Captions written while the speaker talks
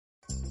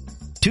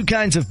2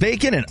 kinds of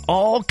bacon and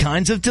all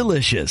kinds of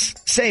delicious.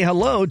 Say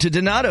hello to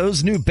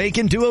Donato's new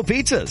Bacon Duo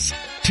pizzas.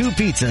 2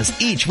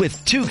 pizzas, each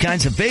with 2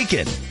 kinds of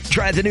bacon.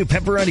 Try the new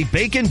Pepperoni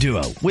Bacon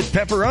Duo with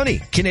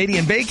pepperoni,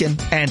 Canadian bacon,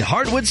 and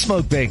hardwood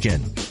smoked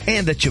bacon.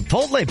 And the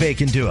Chipotle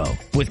Bacon Duo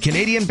with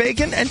Canadian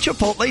bacon and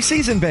Chipotle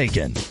seasoned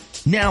bacon.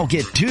 Now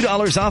get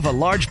 $2 off a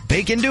large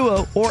Bacon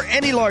Duo or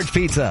any large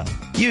pizza.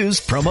 Use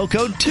promo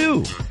code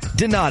 2.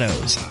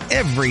 Donato's.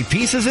 Every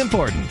piece is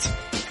important.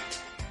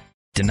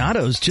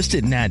 Donato's just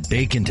didn't add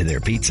bacon to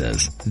their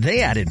pizzas. They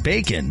added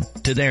bacon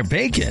to their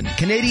bacon.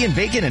 Canadian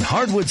bacon and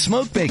hardwood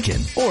smoked bacon.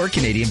 Or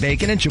Canadian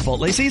bacon and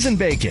Chipotle seasoned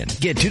bacon.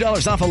 Get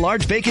 $2 off a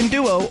large Bacon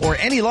Duo or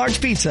any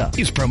large pizza.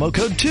 Use promo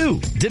code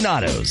 2.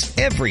 Donato's.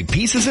 Every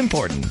piece is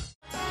important.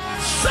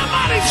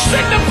 Somebody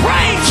sing the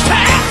praise to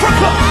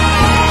Africa.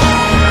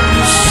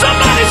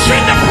 Somebody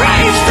sing the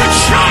praise to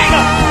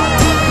China.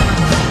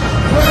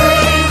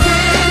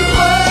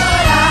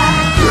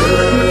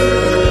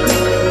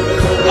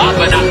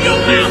 Open up your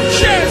mouth,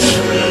 church.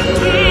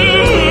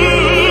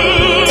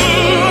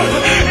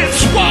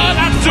 It's what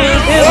I do.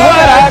 It's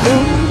what I do.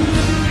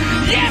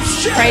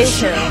 Yes, church.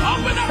 Praise him.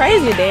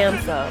 Praise your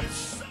damn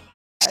self.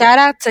 Shout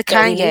out to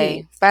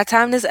Kanye. By the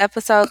time this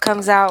episode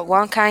comes out,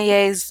 one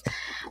Kanye's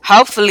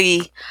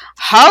hopefully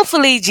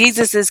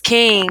Jesus is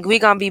King. We're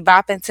gonna be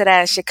bopping to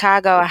that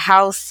Chicago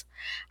house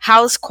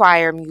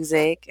choir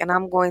music, and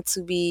I'm gonna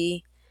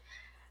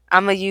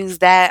use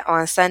that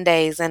on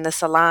Sundays in the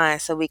salon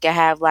so we can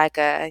have like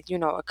a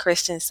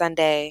Christian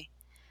Sunday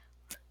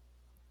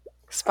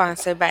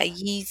sponsored by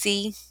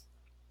Yeezy.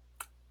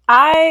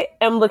 I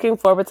am looking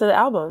forward to the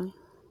album.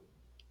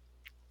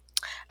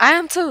 I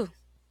am too.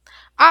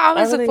 I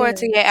always really look forward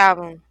to your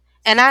album.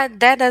 And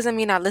that doesn't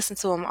mean I listen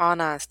to them all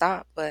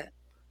nonstop, but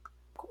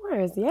Of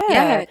course,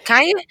 yeah,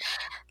 Kanye,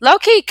 low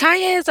key,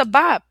 Kanye is a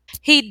bop.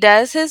 He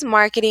does his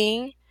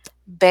marketing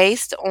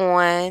based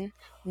on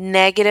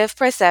negative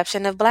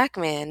perception of black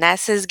men.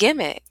 That's his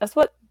gimmick. That's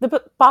what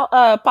the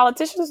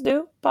politicians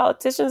do.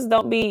 Politicians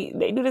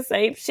they do the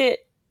same shit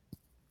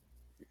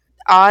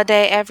All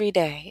day, every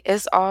day.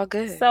 It's all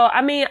good. So,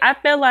 I mean, I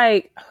feel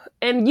like,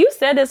 and you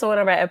said this on one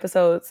of our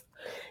episodes,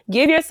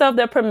 give yourself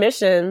the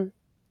permission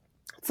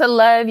to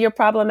love your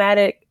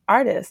problematic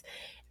artist.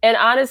 And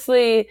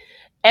honestly,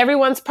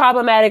 everyone's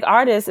problematic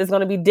artist is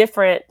going to be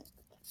different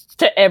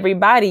to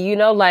everybody,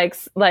 like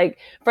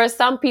for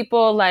some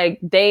people, like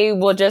they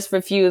will just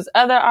refuse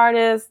other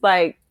artists.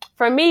 Like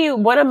for me,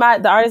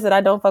 the artists that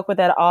I don't fuck with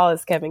at all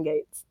is Kevin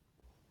Gates.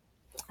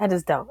 I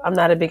just don't. I'm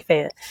not a big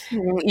fan.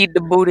 Eat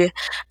the booty.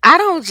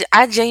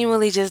 I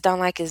genuinely just don't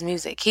like his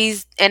music.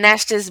 And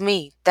that's just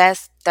me.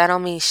 That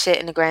don't mean shit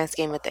in the grand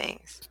scheme of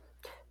things.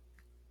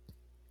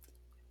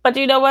 But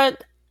you know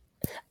what?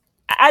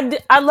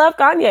 I love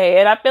Kanye,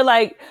 and I feel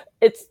like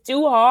it's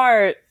too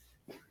hard.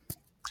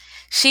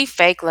 She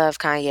fake love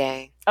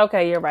Kanye.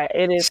 Okay, you're right.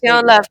 It is. She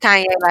don't love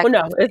Kanye like. Well,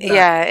 no, it's not.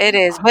 Yeah, it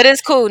is, but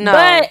it's cool. No,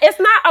 but it's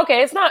not.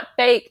 Okay, it's not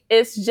fake.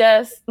 It's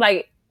just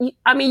like,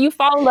 I mean, you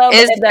fall in love.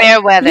 It's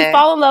fair weather. You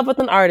fall in love with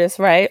an artist,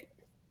 right?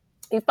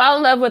 You fall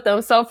in love with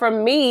them. So for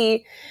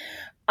me,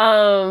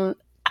 I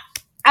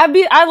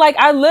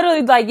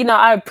literally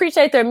I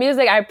appreciate their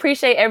music. I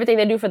appreciate everything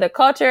they do for the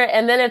culture.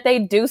 And then if they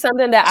do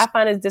something that I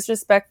find is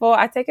disrespectful,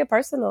 I take it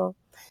personal.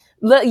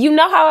 Look, you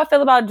know how I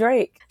feel about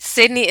Drake.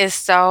 Sydney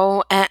is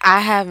and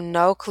I have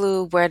no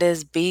clue where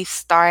this beef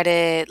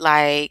started.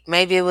 Like,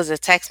 maybe it was a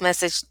text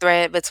message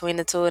thread between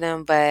the two of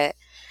them, but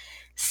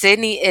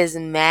Sydney is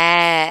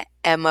mad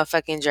at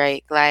motherfucking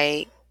Drake.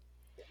 Like,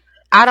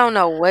 I don't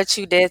know what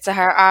you did to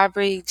her,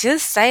 Aubrey.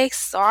 Just say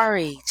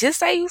sorry. Just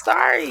say you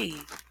sorry.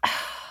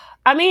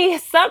 I mean,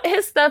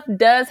 his stuff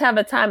does have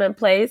a time and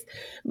place,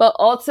 but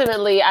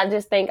ultimately, I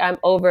just think I'm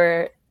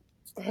over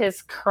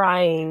his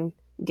crying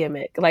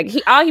gimmick. Like,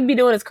 all he be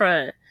doing is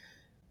crying.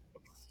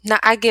 No,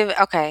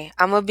 okay,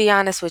 I'm gonna be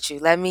honest with you.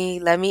 Let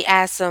me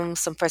add some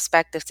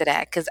perspective to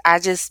that, because I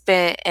just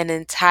spent an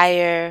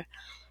entire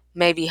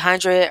maybe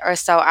 100 or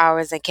so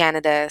hours in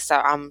Canada, so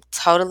I'm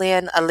totally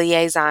a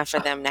liaison for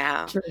them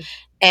now.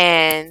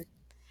 And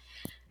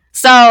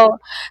so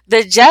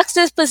the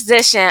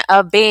juxtaposition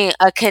of being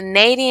a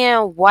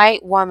Canadian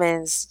white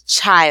woman's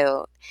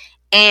child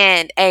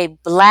and a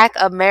Black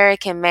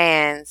American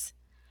man's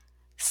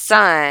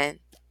son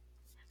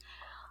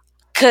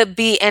could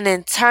be an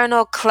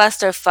internal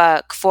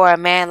clusterfuck for a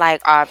man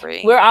like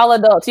Aubrey. We're all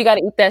adults. You got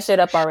to eat that shit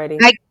up already.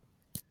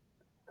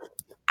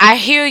 I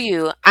hear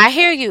you.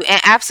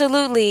 And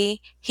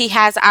absolutely, he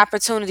has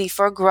opportunity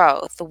for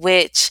growth,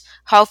 which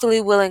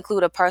hopefully will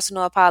include a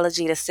personal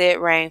apology to Sid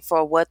Rain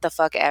for what the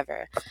fuck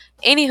ever.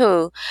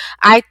 Anywho,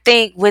 I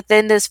think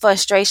within this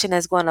frustration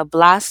is going to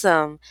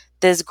blossom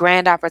this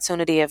grand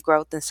opportunity of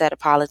growth and said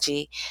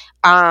apology.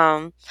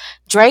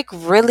 Drake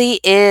really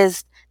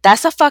is,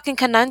 that's a fucking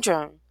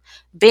conundrum.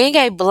 Being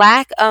a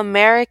Black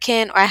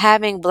American or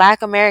having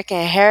Black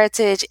American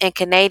heritage and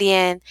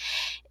Canadian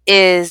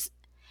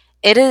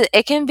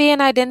it can be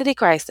an identity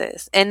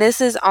crisis. And this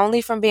is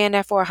only from being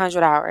there for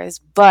 100 hours.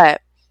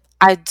 But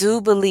I do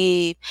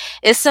believe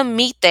it's some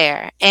meat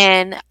there.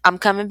 And I'm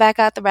coming back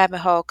out the rabbit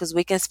hole because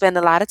we can spend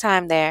a lot of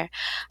time there.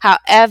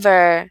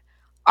 However,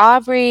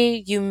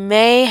 Aubrey, you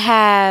may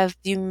have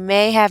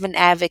an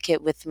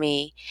advocate with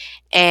me,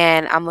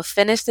 and I'm gonna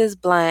finish this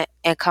blunt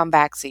and come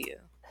back to you.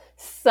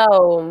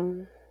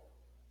 So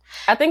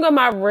I think what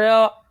my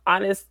real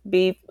honest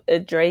beef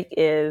with Drake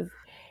is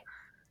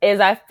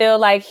I feel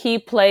like he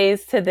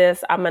plays to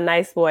this I'm a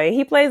nice boy.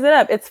 He plays it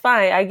up. It's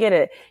fine. I get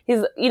it.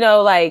 He's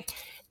like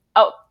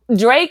oh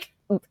Drake,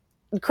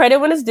 credit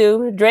when it's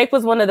due. Drake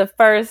was one of the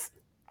first,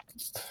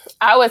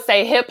 I would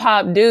say, hip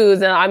hop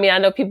dudes. And I mean, I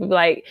know people be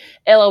like,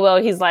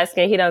 LOL, he's light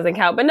skinned, he doesn't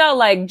count. But no,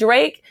 like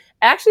Drake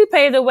actually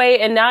paved the way,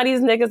 and now these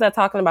niggas are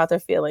talking about their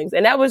feelings.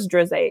 And that was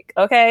Drizake.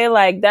 Okay.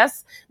 Like that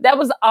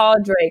was all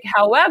Drake.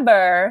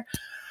 However,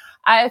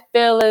 I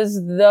feel as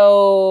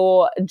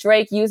though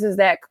Drake uses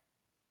that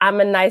I'm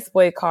a nice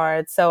boy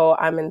card, so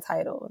I'm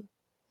entitled.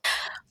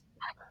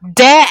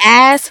 Dead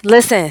ass.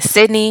 Listen,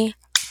 Sydney,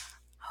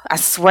 I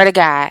swear to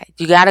God,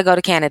 you got to go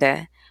to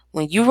Canada.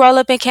 When you roll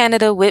up in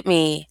Canada with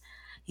me,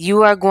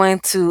 you are going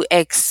to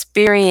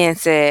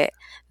experience it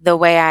the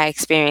way I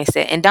experienced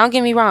it. And don't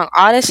get me wrong,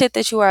 all the shit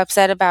that you are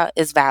upset about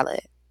is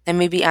valid. Let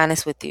me be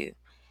honest with you.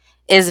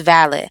 Is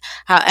valid.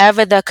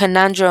 However, the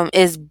conundrum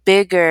is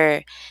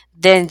bigger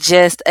than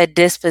just a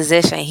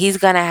disposition. He's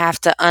going to have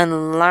to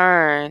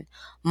unlearn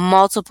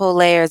multiple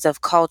layers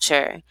of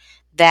culture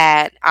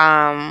that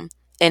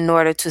in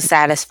order to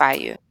satisfy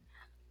you.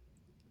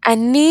 I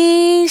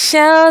need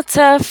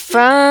shelter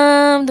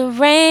from the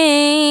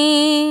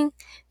rain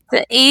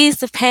to ease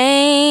the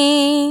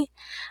pain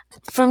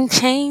from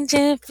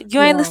changing.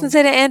 You ain't listened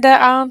No. to the end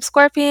of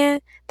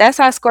Scorpion? That's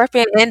how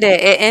Scorpion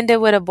ended. It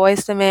ended with a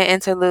Boyz II Men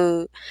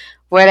interlude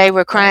where they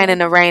were crying in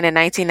the rain in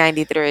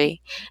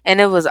 1993, and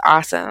it was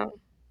awesome.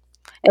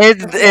 It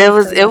That it sounds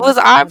was it familiar. was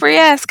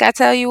Aubrey-esque. I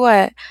tell you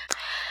what.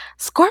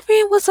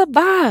 Scorpion was a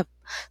bop.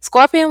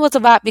 Scorpion was a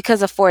bop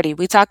because of 40.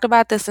 We talked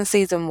about this in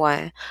season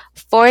 1.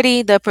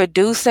 40, the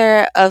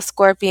producer of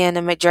Scorpion,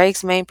 and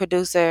Drake's main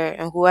producer,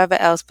 and whoever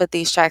else put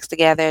these tracks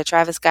together,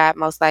 Travis Scott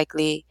most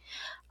likely,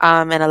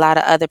 and a lot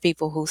of other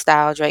people who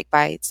style Drake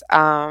bites.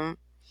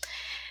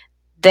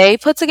 They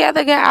put together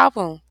a good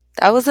album.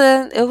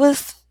 It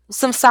was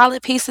some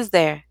solid pieces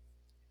there.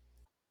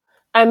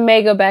 I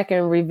may go back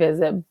and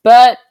revisit,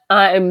 but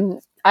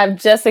I've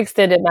just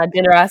extended my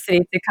generosity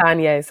to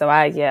Kanye, so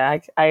I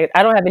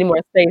don't have any more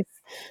space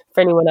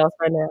for anyone else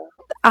right now.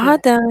 All Yeah.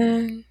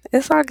 done.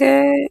 It's all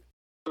good.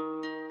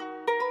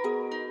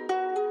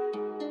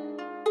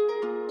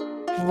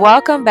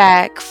 Welcome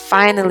back.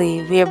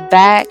 Finally, we're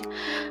back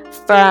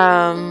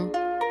from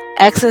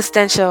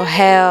existential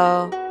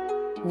hell.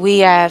 We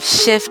have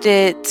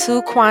shifted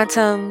 2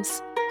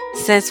 quantums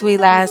since we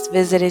last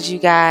visited you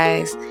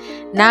guys.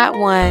 Not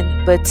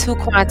 1, but 2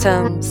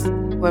 quantums.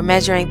 We're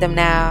measuring them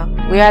now.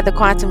 We are the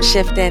quantum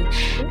shifting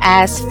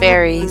as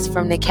fairies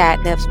from the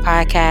CatNipz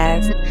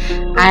podcast.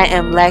 I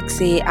am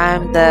Lexi. I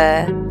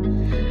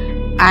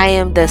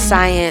am the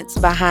science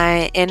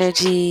behind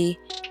energy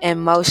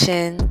and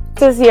motion.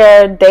 This is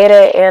your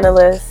data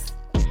analyst,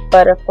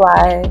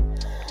 butterfly,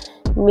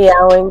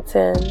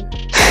 meowington.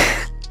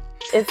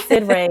 It's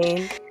Sid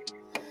Rain.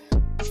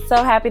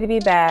 So happy to be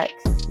back.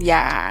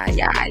 Yeah.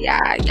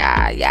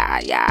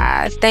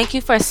 Thank you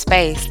for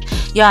space.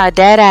 Y'all,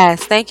 dead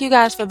ass. Thank you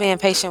guys for being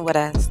patient with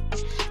us.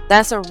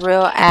 That's a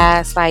real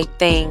ass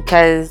thing,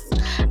 because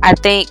I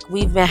think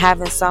we've been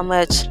having so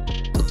much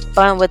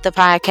fun with the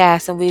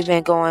podcast, and we've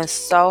been going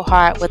so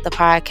hard with the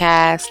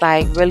podcast,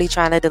 really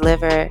trying to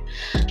deliver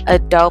a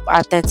dope,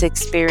 authentic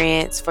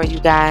experience for you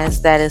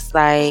guys that is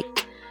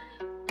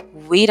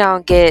we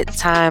don't get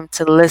time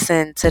to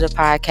listen to the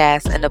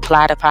podcast and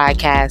apply the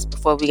podcast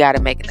before we got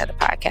to make another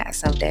podcast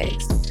some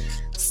days.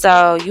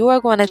 So you are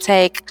going to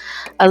take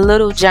a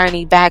little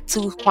journey back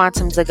 2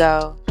 quantums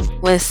ago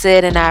when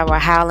Sid and I were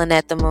howling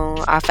at the moon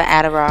off of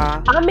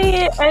Adderall. I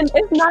mean, and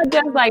it's not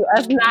just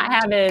us not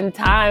having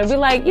time. We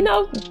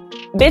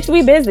bitch,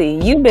 we busy.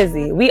 You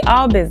busy. We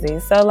all busy.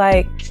 So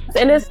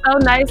and it's so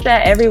nice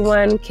that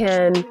everyone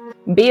can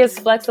be as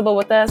flexible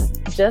with us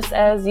just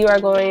as you are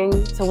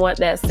going to want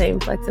that same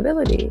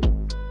flexibility.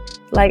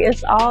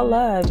 It's all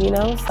love,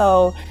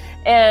 So,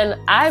 and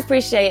I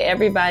appreciate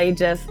everybody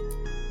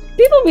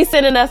people be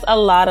sending us a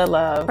lot of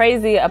love.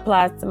 Crazy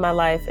applies to my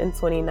life in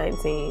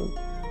 2019.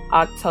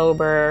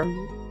 October.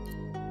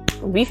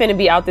 We finna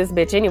be out this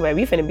bitch anyway.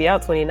 We finna be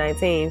out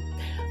 2019.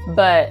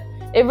 But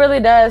it really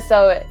does.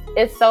 So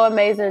it's so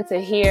amazing to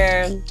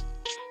hear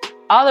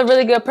all the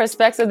really good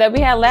perspective that we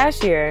had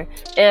last year.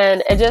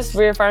 And it just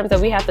reaffirms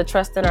that we have to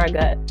trust in our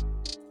gut.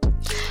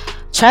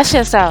 Trust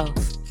yourself.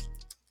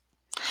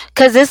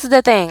 Because this is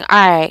the thing.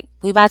 All right,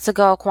 we about to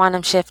go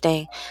quantum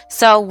shifting.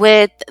 So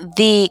with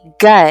the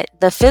gut,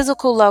 the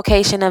physical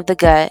location of the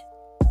gut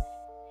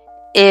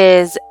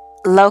is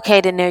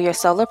located near your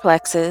solar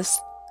plexus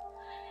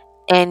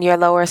and your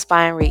lower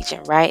spine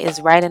region, right? Is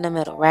right in the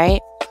middle,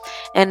 right?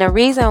 And the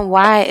reason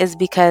why is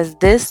because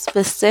this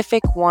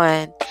specific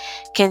one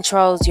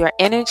controls your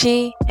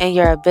energy and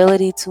your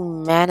ability to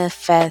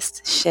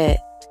manifest shit.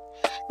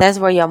 That's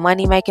where your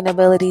money making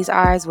abilities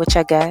are, is with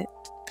your gut.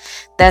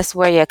 That's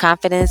where your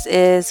confidence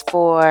is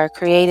for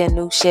creating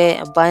new shit,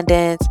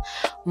 abundance,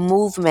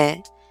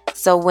 movement.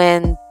 So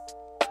when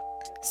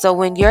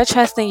you're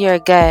trusting your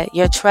gut,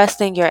 you're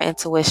trusting your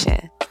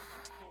intuition.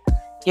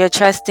 You're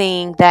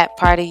trusting that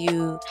part of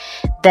you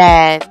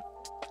that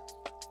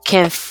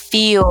can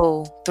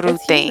feel through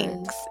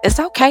things. It's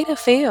okay to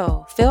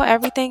feel. Feel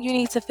everything you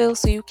need to feel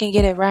so you can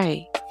get it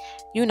right.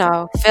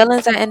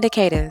 Feelings are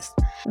indicators.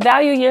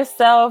 Value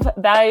yourself,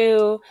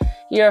 value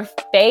your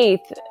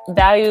faith,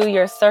 value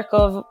your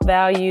circle,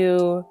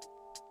 value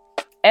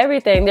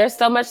everything. There's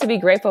so much to be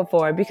grateful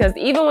for, because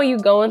even when you're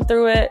going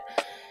through it,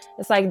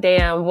 it's like,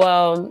 damn,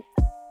 well,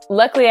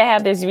 luckily I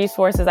have these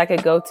resources I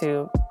could go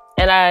to,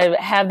 and I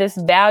have this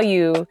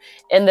value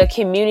in the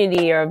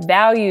community, or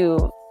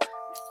value.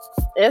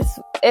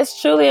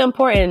 It's truly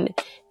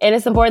important, and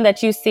it's important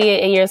that you see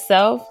it in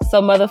yourself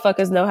so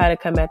motherfuckers know how to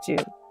come at you.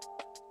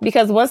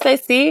 Because once they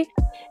see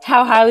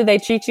how highly they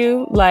treat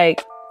you,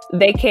 like,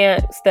 they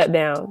can't step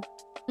down.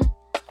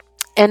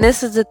 And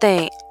this is the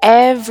thing.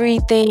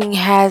 Everything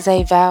has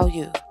a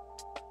value.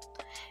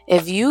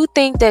 If you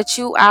think that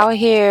you out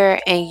here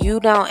and you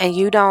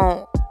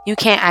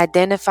can't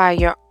identify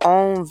your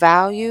own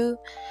value,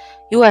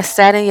 you are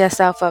setting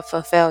yourself up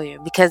for failure.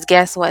 Because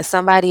guess what?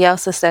 Somebody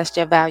else assessed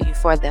your value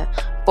for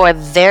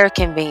their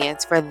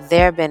convenience, for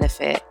their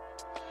benefit.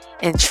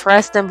 And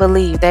trust and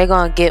believe they're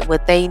gonna get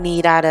what they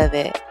need out of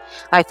it.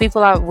 Like, we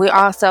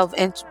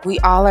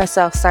all are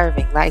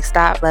self-serving. Like,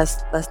 stop.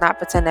 Let's not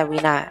pretend that we're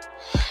not.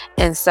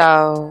 And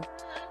so,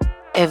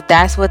 if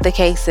that's what the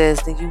case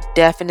is, then you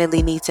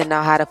definitely need to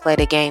know how to play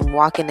the game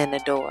walking in the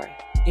door.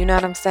 You know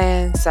what I'm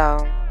saying?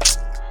 So,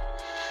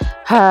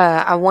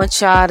 I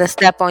want y'all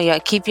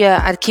to keep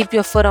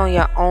your foot on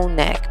your own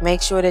neck.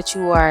 Make sure that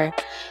you are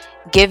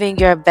giving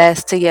your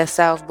best to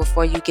yourself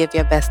before you give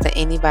your best to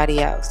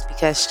anybody else.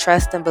 Because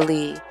trust and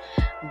believe,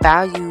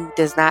 value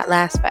does not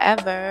last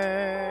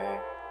forever.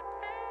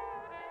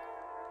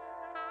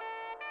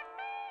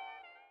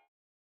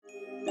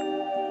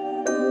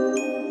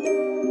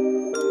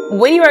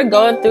 When you are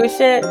going through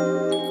shit,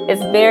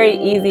 it's very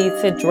easy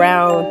to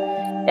drown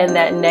in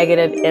that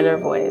negative inner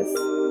voice.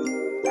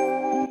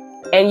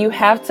 And you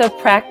have to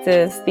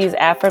practice these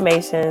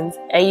affirmations,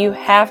 and you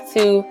have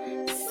to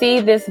see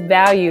this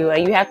value,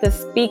 and you have to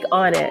speak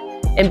on it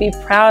and be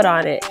proud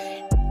on it.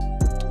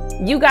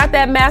 You got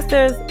that,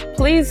 masters?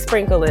 Please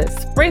sprinkle it.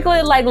 Sprinkle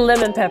it like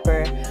lemon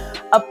pepper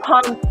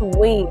upon the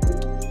wings.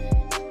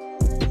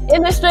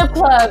 In the strip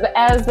club,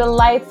 as the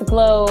lights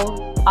glow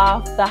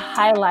off the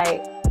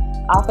highlight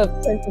off of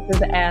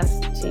Princess's ass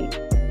cheek.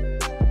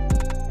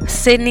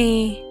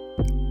 Sydney,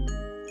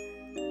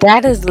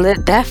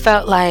 that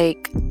felt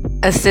like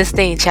a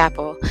Sistine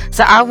Chapel.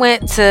 So I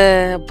went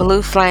to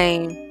Blue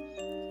Flame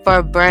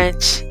for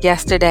brunch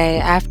yesterday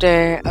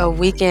after a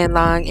weekend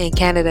long in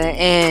Canada,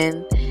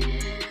 and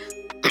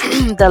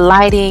the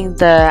lighting,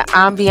 the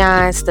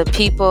ambiance, the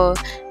people,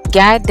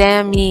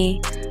 goddamn me,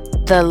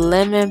 the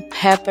lemon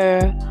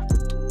pepper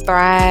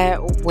fried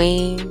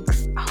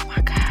wings. Oh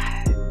my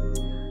God.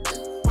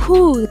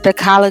 Whew, the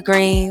collard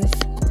greens.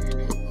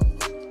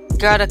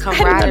 Girl, the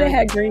camaraderie. I didn't know they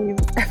had greens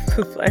at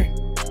Blue Flame.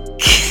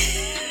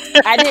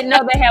 I didn't know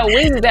they had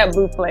wings at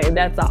Blue Flame,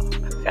 that's all.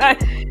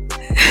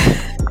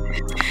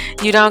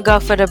 You don't go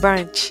for the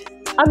brunch?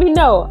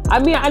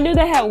 I knew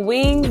they had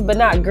wings, but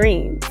not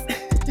greens.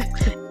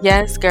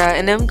 Yes, girl.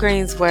 And them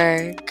greens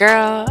was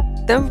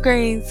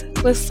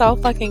so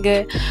fucking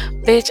good.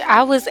 Bitch,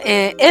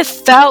 it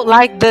felt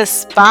like the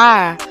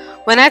spa.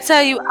 When I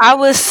tell you, I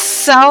was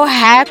so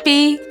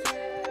happy.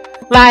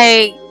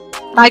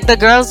 Like the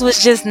girls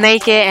was just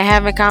naked and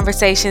having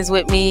conversations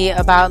with me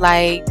about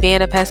like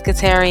being a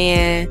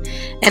pescatarian,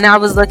 and I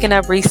was looking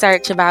up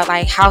research about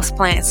like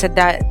houseplants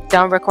that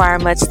don't require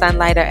much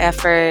sunlight or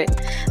effort.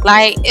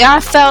 Like, I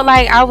felt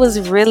like I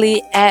was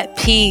really at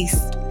peace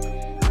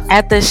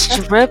at the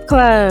strip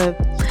club,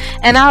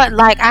 and I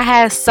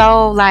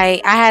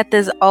had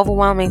this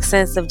overwhelming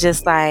sense of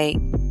just like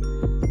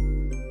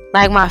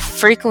my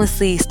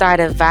frequency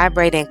started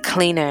vibrating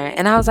cleaner,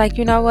 and I was like,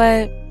 you know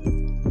what?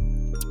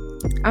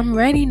 I'm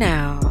ready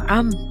now.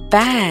 I'm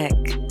back.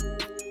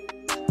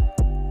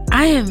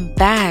 I am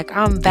back.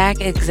 I'm back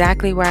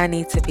exactly where I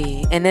need to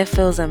be. And it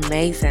feels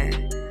amazing.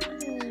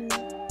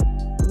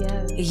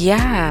 Yes.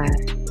 Yeah.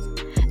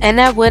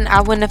 And I wouldn't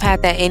have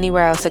had that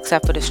anywhere else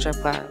except for the strip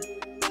club.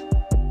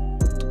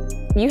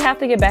 You have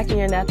to get back in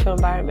your natural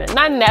environment.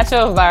 Not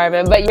natural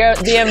environment, but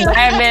the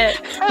environment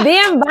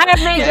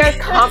you're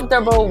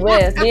comfortable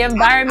with. The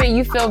environment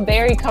you feel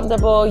very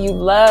comfortable, you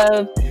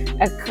love.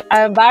 An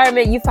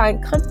environment you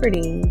find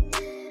comforting.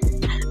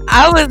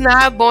 I was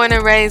not born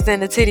and raised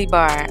in a titty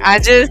bar. I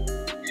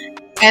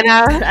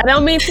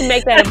don't mean to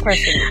make that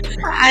impression.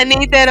 I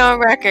need that on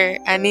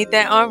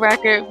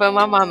record. But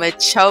my mama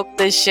choked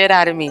the shit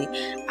out of me.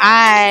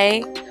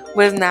 I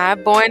was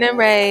not born and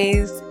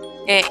raised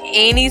And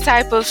any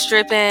type of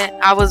stripping,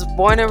 I was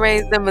born and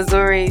raised in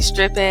Missouri.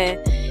 Stripping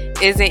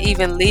isn't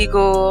even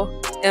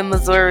legal in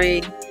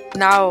Missouri.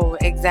 No,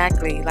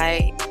 exactly.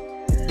 Like,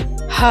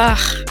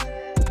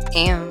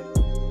 damn.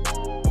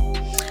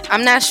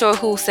 I'm not sure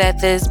who said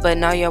this, but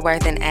know your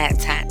worth and add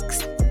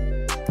tax.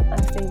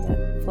 I've seen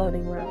that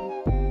floating around.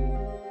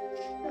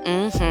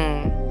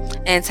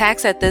 And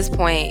tax at this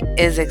point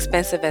is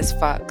expensive as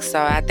fuck. So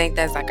I think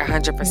that's like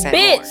 100%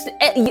 Bitch,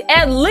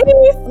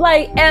 more.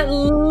 at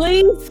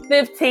least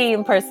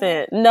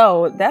 15%.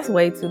 No, that's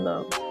way too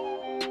low.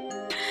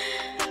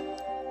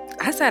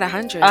 I said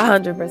 100.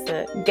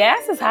 100%.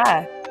 Gas is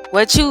high.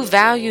 What you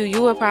value,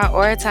 you will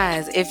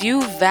prioritize. If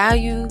you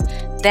value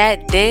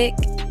that dick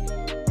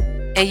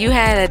and you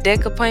had a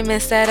dick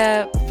appointment set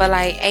up for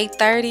like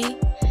 8:30,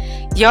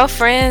 your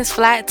friend's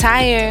flat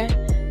tire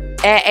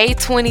at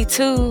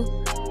 8:22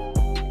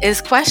 is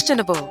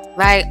questionable.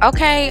 Like,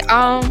 okay,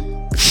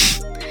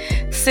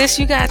 sis,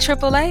 you got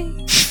AAA?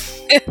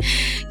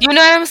 You know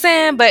what I'm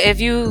saying? But if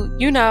you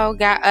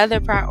got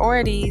other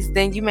priorities,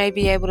 then you may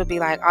be able to be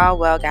like, oh,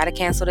 well, gotta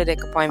cancel the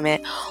dick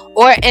appointment,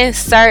 or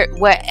insert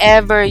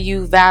whatever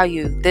you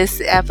value.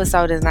 This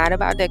episode is not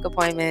about dick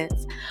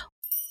appointments.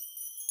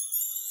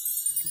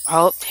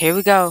 Oh, here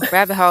we go.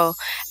 Rabbit hole.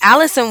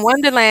 Alice in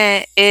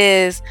Wonderland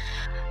is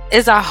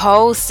a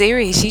whole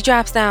series. She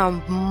drops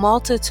down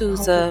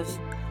multitudes of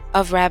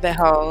rabbit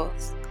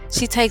holes.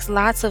 She takes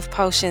lots of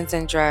potions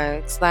and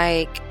drugs.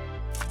 Like,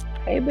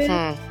 Hey,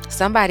 bitch.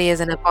 Somebody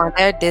isn't up on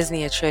their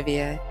Disney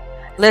trivia.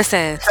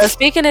 Listen, so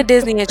speaking of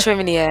Disney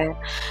trivia,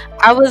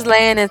 I was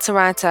laying in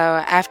Toronto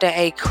after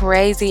a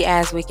crazy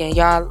ass weekend.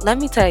 Y'all, let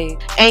me tell you,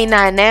 ain't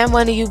not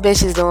one of you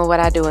bitches doing what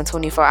I do in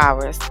 24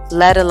 hours,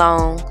 let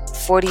alone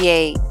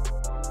 48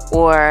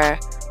 or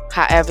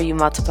however you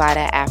multiply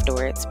that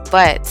afterwards.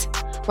 But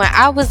when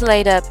I was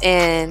laid up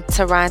in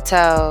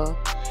Toronto,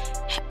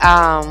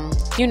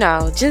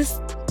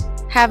 just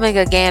having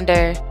a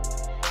gander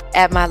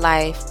at my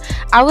life,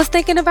 I was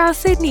thinking about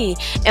Sydney,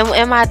 and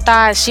in my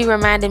thoughts, she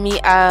reminded me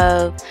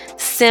of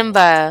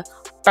Simba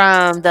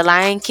from The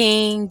Lion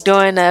King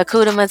doing the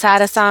Hakuna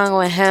Matata song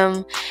with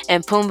him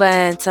and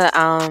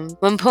Pumbaa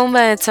when Pumbaa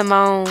and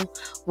Timon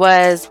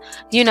was,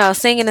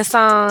 singing the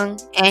song,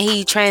 and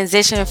he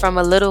transitioned from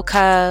a little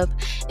cub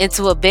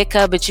into a big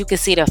cub, but you could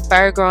see the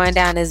fur growing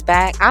down his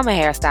back. I'm a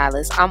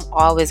hairstylist. I'm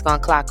always gonna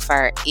clock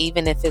fur,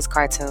 even if it's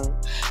cartoon.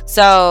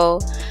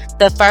 So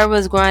the fur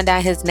was growing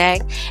down his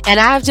neck, and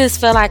I just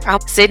feel like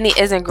Sydney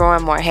isn't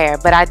growing more hair,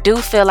 but I do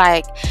feel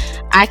like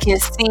I can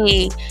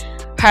see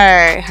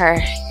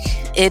her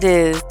it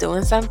is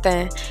doing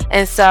something.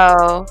 And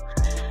so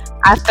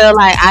I feel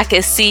like I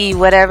can see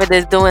whatever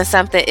this doing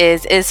something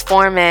is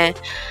forming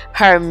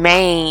her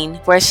mane,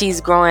 where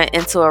she's growing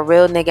into a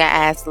real nigga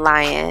ass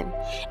lion.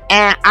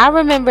 And I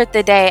remembered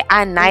the day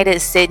I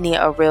knighted Sydney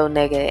a real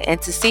nigga,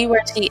 and to see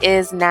where she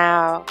is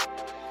now,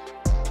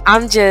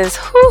 I'm just,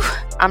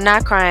 I'm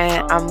not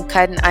crying, I'm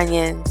cutting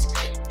onions.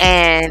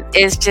 And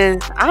it's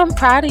just, I'm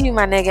proud of you,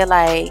 my nigga.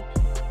 Like,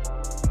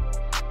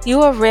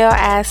 you a real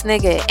ass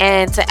nigga.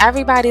 And to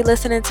everybody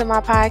listening to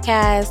my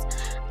podcast,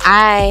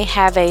 I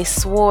have a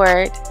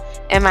sword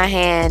in my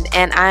hand,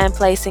 and I am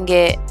placing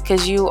it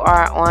because you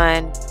are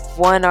on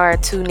one or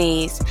two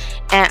knees,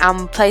 and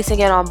I'm placing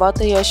it on both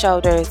of your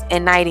shoulders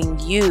and knighting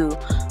you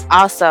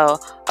also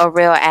a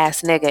real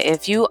ass nigga.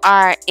 If you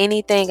are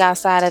anything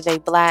outside of a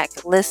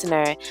black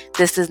listener,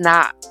 this does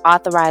not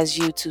authorize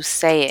you to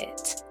say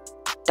it.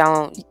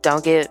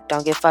 Don't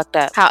get fucked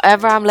up.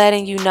 However, I'm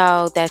letting you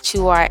know that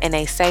you are in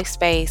a safe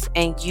space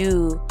and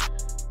you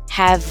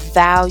have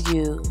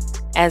value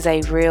as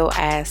a real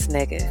ass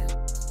nigga.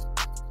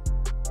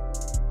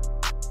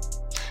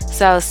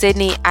 So,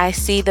 Sydney, I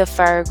see the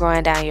fur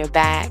growing down your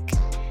back.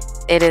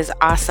 It is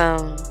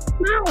awesome.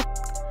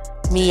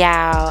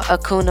 Meow,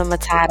 Hakuna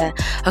Matata,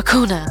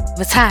 Hakuna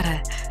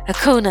Matata,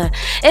 Hakuna.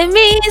 It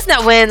means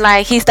that when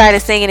like he started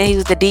singing and he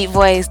was the deep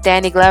voice,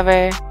 Danny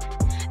Glover.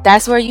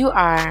 That's where you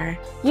are.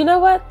 You know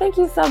what? Thank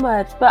you so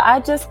much. But I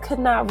just could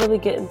not really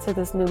get into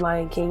this new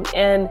Lion King.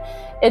 And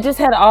it just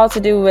had all to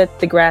do with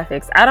the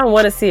graphics. I don't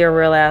want to see a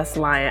real ass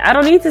lion. I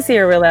don't need to see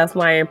a real ass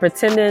lion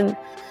pretending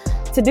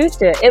to do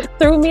shit. It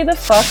threw me the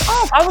fuck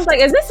off. I was like,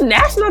 is this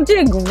National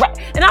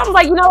Geographic? And I was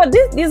like, you know what?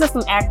 These are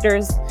some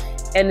actors.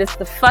 And it's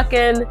the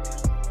fucking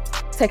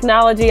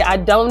technology. I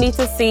don't need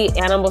to see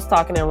animals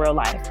talking in real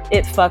life.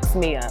 It fucks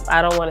me up.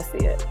 I don't want to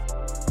see it.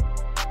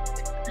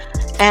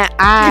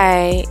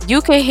 And you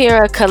can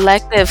hear a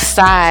collective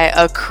sigh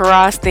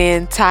across the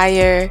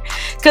entire,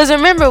 because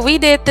remember, we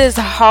did this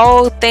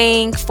whole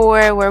thing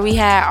where we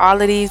had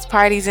all of these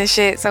parties and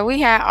shit. So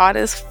we had all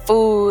this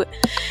food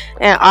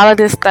and all of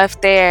this stuff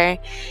there.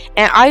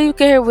 And all you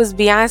could hear was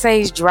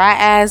Beyonce's dry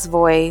ass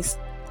voice.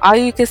 All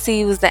you could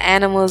see was the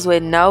animals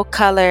with no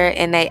color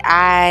in their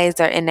eyes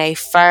or in their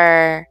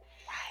fur.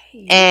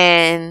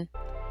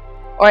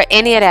 Or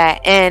any of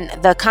that. And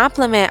the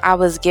compliment I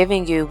was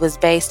giving you was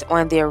based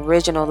on the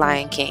original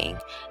Lion King,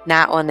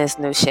 not on this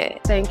new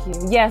shit. Thank you.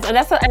 Yes, and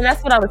that's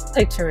what I was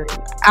picturing.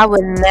 I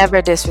would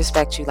never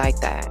disrespect you like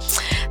that.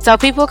 So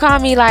people call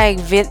me like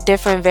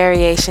different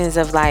variations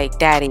of like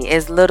daddy.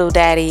 It's little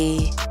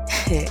daddy,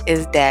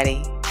 it's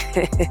daddy,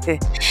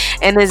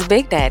 and it's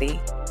big daddy.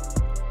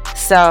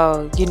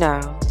 So,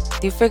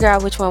 you figure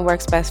out which one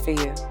works best for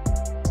you.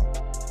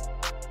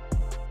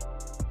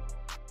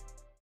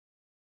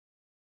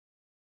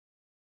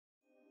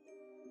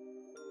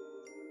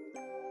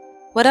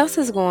 What else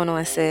is going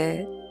on,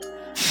 Sid?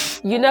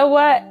 You know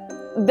what?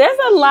 There's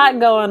a lot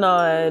going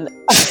on.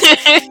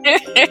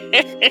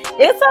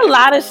 It's a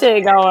lot of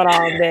shit going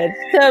on, bitch.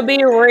 To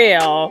be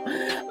real.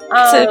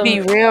 To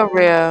be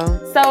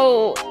real.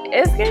 So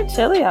it's getting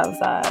chilly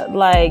outside.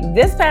 Like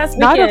this past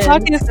weekend. No, the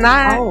fuck it's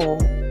not. Oh.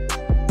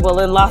 Well,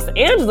 in Los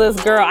Angeles,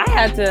 girl,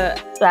 I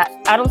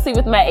don't sleep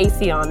with my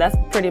AC on. That's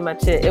pretty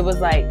much it. It was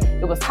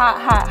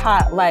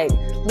hot. Like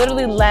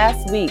literally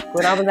last week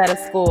when I was at a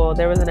school,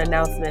 there was an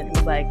announcement. It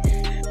was like,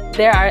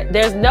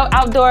 there's no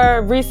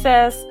outdoor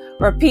recess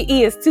or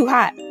PE is too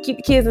hot. Keep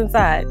the kids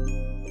inside.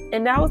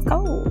 And now it's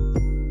cold.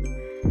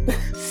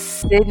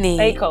 Sydney.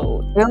 Stay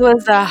cold. It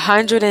was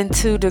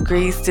 102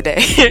 degrees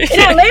today. In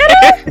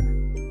Atlanta?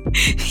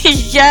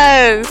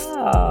 Yes.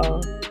 Oh.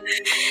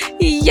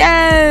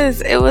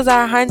 Yes. It was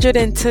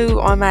 102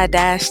 on my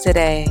dash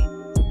today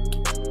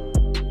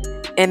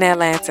in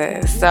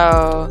Atlanta.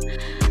 So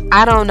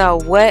I don't know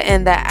what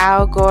in the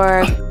Al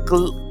Gore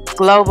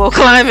global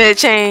climate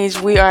change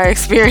we are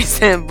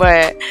experiencing,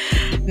 but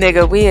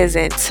nigga, we is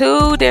in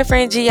 2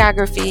 different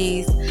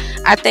geographies.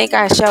 I think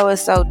our show is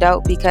so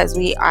dope because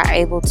we are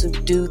able to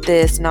do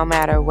this no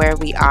matter where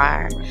we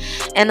are.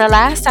 And the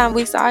last time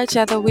we saw each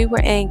other, we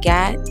were in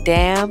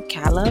goddamn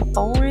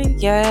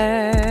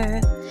California.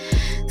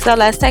 So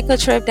let's take a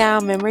trip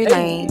down memory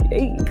lane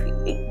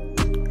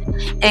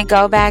and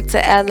go back to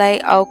LA,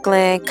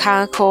 Oakland,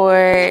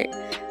 Concord,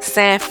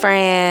 San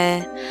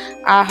Fran,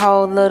 our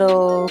whole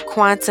little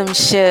quantum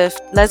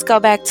shift. Let's go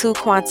back 2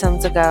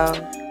 quantums ago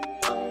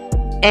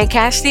and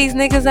catch these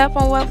niggas up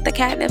on what the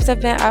CatNipz have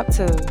been up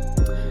to.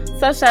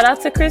 So shout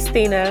out to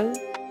Christina,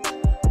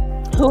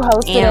 who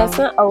hosted us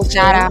in Oakland.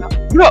 Shout out.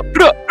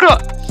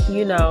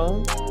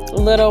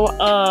 Little,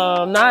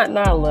 not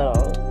little,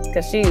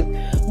 because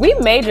we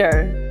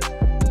major.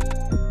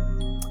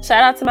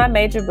 Shout out to my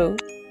major boo.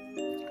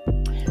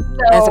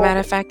 So, as a matter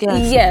of fact,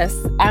 yes. Yes,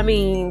 I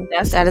mean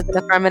that is an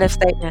affirmative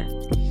statement.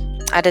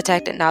 I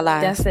detected no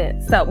lies. That's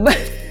it. So,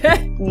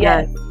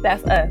 yes,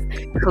 that's us.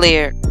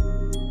 Cleared.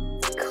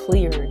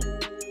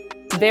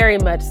 Very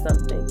much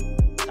something.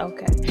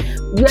 Okay.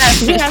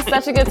 Yes, we had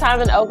such a good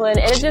time in Oakland,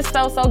 and it just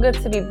felt so good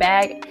to be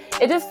back.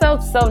 It just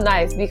felt so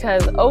nice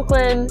because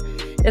Oakland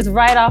is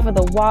right off of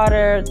the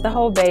water. The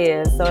whole bay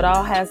is, so it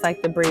all has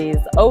like the breeze.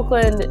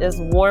 Oakland is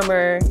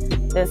warmer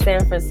than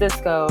San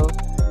Francisco,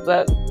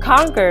 but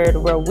Concord,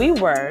 where we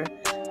were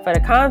for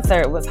the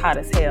concert, was hot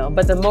as hell.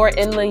 But the more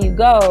inland you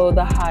go,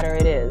 the hotter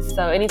it is.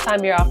 So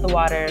anytime you're off the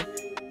water,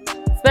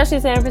 especially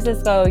San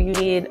Francisco, you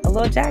need a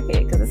little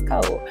jacket because it's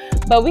cold.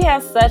 But we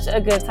had such a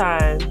good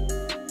time.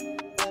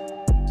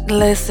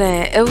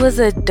 Listen, it was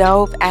a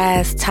dope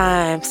ass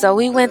time. So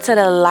we went to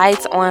the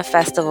Lights On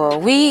Festival.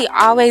 We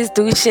always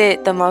do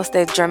shit the most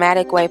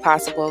dramatic way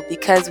possible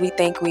because we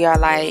think we are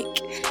like,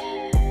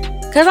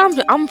 because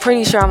I'm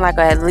pretty sure I'm like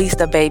at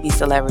least a baby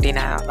celebrity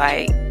now.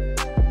 Like,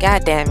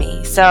 goddamn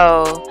me.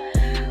 So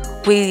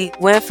we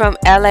went from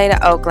LA to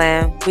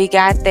Oakland. We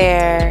got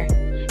there,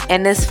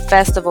 and this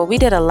festival, we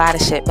did a lot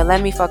of shit, but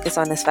let me focus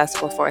on this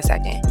festival for a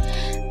second.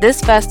 This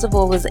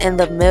festival was in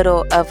the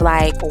middle of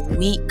like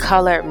wheat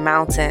colored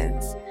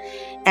mountains,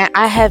 and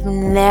I have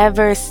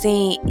never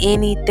seen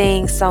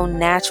anything so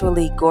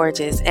naturally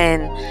gorgeous.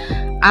 And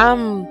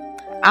I'm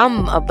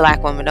a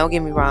black woman, don't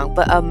get me wrong,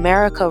 but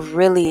America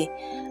really,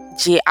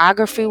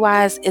 geography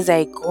wise, is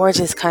a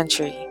gorgeous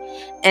country.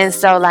 And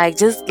so like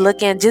just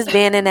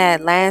being in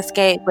that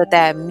landscape with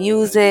that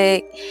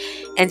music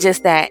and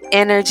just that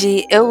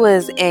energy, it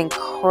was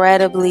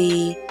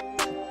incredibly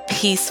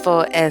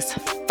peaceful as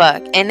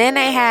fuck. And then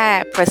they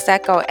had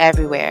Prosecco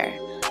everywhere.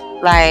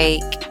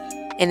 Like,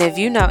 and if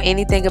you know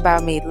anything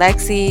about me,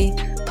 Lexi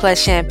plus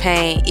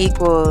champagne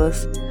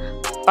equals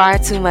far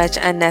too much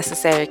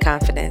unnecessary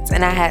confidence.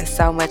 And I had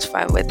so much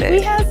fun with it.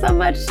 We had so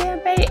much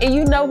champagne. And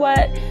you know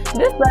what?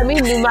 This let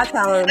me knew my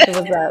tolerance was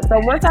up. So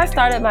once I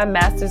started my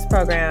master's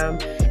program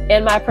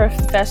in my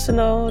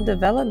professional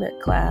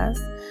development class,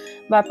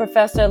 my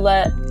professor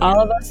let all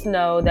of us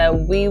know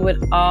that we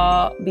would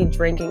all be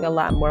drinking a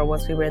lot more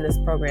once we were in this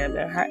program.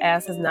 And her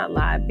ass is not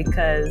live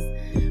because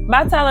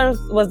my tolerance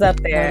was up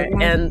there.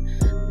 And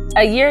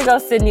a year ago,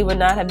 Sydney would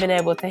not have been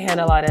able to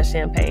handle all that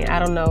champagne. I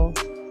don't know.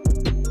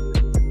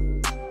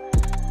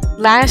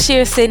 Last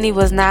year, Sydney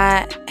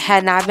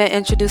had not been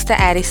introduced to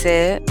Addie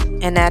Sid,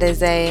 and that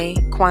is a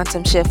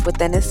quantum shift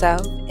within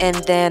itself. And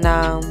then,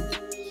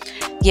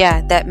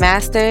 that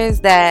masters,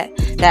 that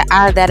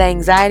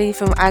anxiety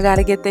from I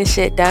gotta get this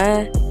shit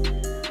done,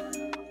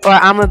 or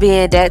I'm gonna be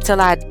in debt till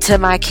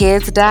my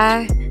kids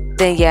die.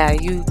 Then yeah,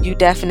 you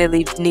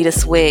definitely need a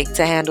swig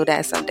to handle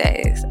that some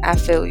days. I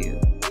feel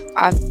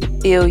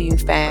you,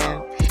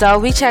 fam. So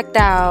we checked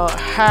out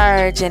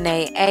her,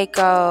 Janae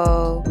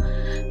Aiko,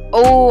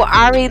 Oh,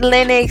 Ari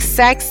Lennox,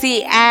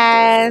 sexy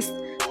ass.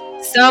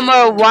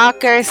 Summer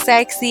Walker,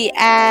 sexy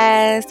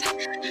ass.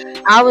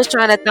 I was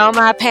trying to throw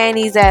my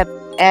panties at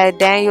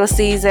Daniel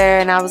Caesar,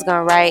 and I was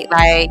gonna write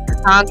like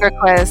song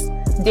requests.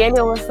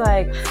 Daniel was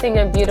like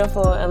singing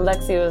beautiful, and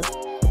Lexi was,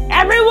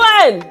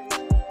 everyone,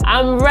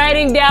 I'm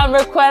writing down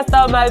requests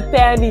on my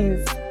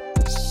panties.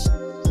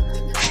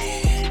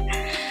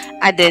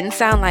 I didn't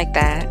sound like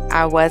that.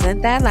 I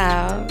wasn't that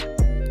loud.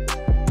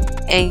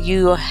 And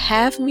you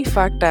have me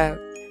fucked up.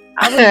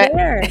 I was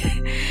there.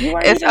 You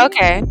weren't It's there.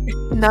 okay.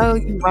 No,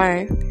 you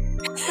weren't.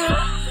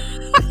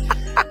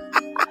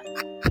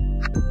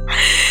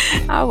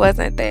 I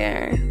wasn't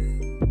there.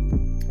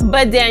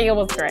 But Daniel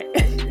was great.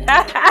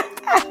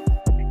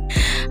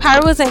 Her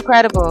was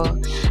incredible.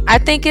 I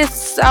think it's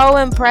so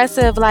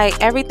impressive.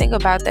 Like, everything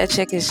about that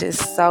chick is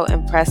just so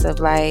impressive.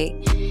 Like,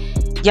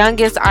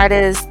 youngest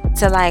artist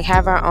to like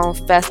have her own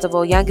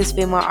festival, youngest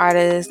female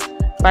artist,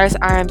 first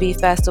R&B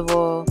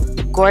festival,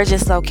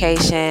 gorgeous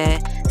location,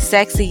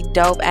 sexy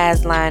dope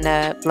ass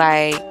lineup.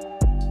 Like,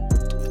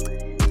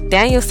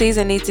 Daniel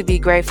Caesar needs to be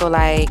grateful.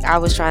 Like, I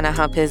was trying to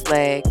hump his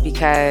leg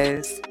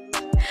because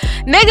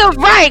nigga,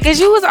 right, because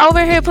you was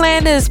over here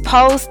playing this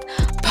post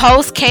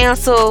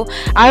cancel,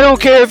 I don't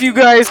care if you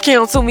guys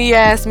cancel me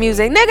ass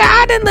music. Nigga,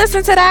 I didn't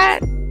listen to that.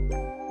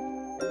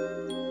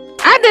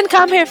 I didn't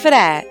come here for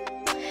that.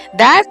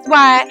 That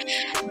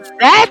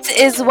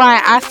is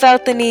why I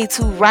felt the need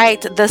to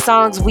write the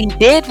songs we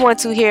did want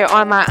to hear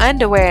on my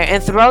underwear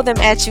and throw them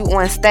at you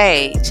on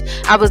stage.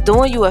 I was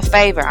doing you a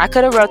favor. I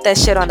could have wrote that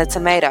shit on a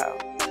tomato.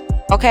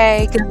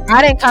 Okay? Because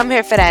I didn't come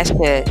here for that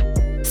shit.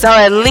 So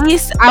at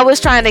least I was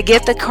trying to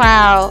get the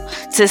crowd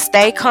to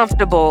stay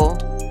comfortable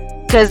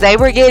because they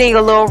were getting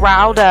a little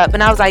riled up.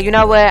 And I was like, you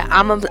know what?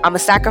 I'm gonna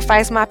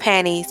sacrifice my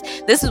panties.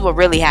 This is what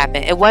really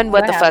happened. It wasn't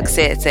what the fuck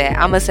Sid said.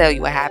 I'm going to tell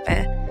you what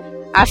happened.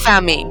 I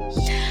found me.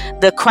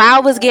 The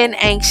crowd was getting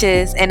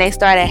anxious and they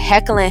started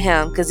heckling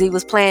him because he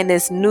was playing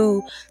this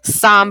new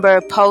somber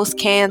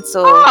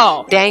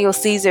post-cancel Daniel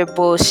Caesar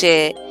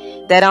bullshit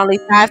that only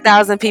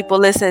 5,000 people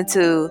listen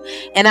to.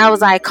 And I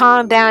was like,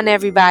 calm down,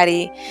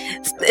 everybody.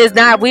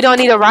 We don't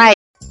need a riot.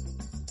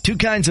 Two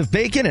kinds of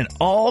bacon and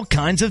all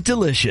kinds of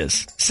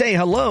delicious. Say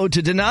hello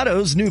to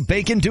Donato's new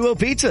Bacon Duo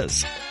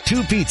pizzas.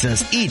 Two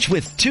pizzas, each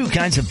with two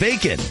kinds of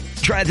bacon.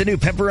 Try the new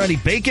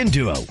Pepperoni Bacon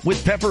Duo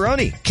with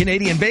pepperoni,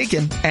 Canadian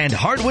bacon, and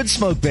hardwood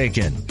smoked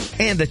bacon.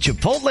 And the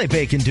Chipotle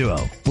Bacon Duo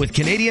with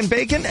Canadian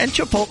bacon and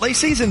Chipotle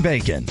seasoned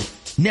bacon.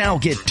 Now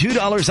get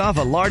 $2 off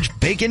a large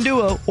Bacon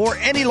Duo or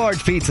any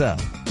large pizza.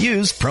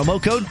 Use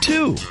promo code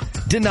 2.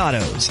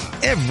 Donato's.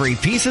 Every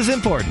piece is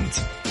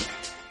important.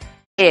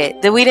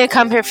 That we didn't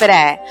come here for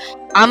that.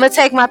 I'm gonna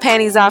take my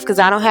panties off because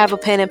I don't have a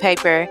pen and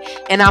paper,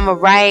 and I'm gonna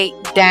write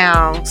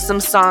down some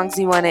songs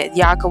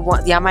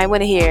y'all might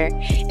want to hear,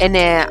 and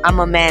then I'm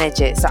gonna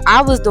manage it. So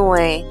I was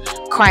doing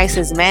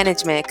crisis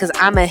management because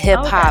I'm a hip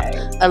hop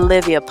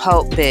Olivia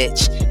Pope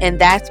bitch, and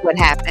that's what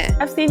happened.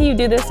 I've seen you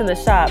do this in the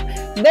shop.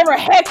 There were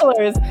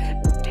hecklers.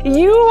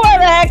 You were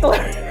the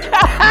heckler.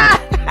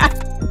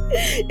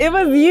 It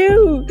was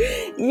you.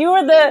 You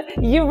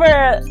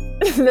were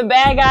the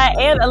bad guy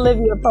and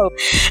Olivia Pope.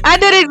 I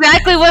did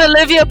exactly what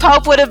Olivia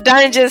Pope would have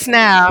done just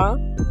now.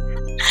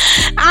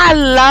 I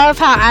love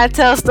how I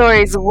tell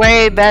stories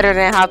way better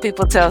than how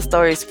people tell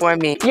stories for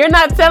me. You're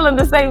not telling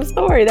the same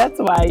story. That's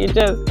why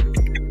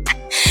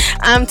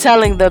I'm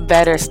telling the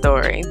better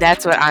story.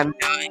 That's what I'm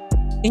doing.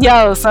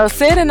 Yo, so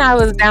Sid and I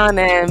was down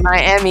in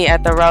Miami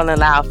at the Rolling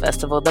Loud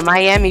Festival, the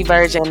Miami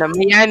version, the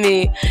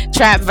Miami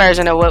trap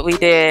version of what we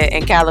did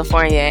in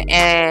California.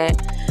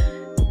 And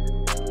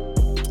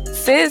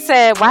Sid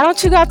said, why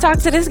don't you go talk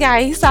to this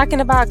guy? He's talking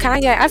about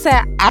Kanye. I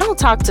said, I don't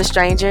talk to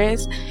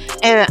strangers.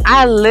 And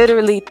I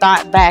literally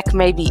thought back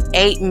maybe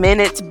 8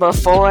 minutes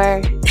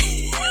before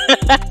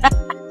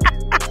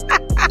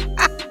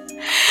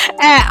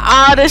at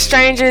all the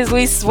strangers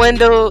we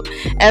swindled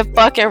at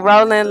fucking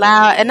Rolling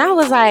Loud. And I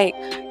was like,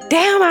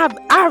 damn,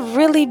 I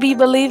really be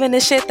believing the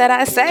shit that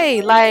I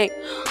say. Like,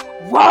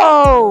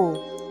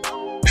 whoa.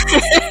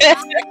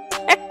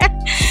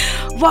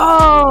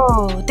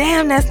 Whoa,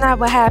 damn, that's not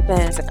what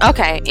happens.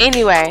 Okay,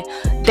 anyway,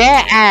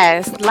 dead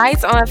ass.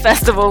 Lights on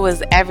Festival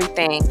was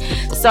everything.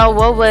 So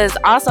what was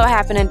also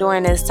happening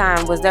during this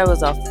time was there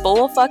was a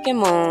full fucking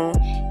moon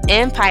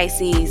in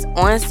Pisces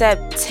on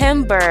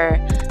September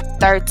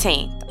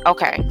 13th.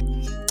 Okay,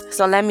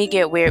 so let me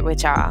get weird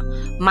with y'all.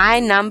 My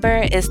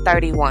number is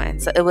 31.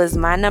 So it was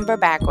my number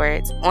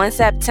backwards on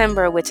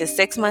September, which is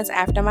 6 months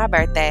after my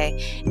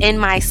birthday, in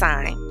my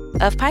sign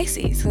of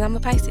Pisces, because I'm a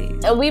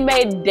Pisces. And we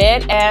made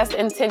dead ass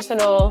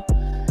intentional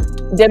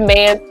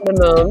demands to the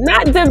moon.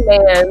 Not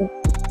demand.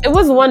 It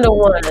was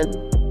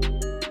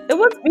 1-to-1. It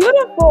was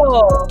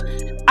beautiful.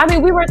 I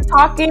mean, we were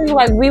talking,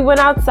 like, we went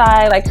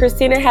outside, like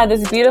Christina had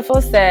this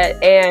beautiful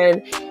set,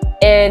 and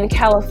in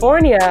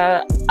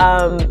California,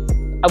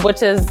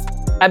 which is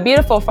a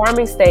beautiful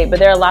farming state, but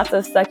there are lots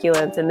of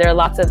succulents and there are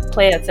lots of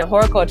plants and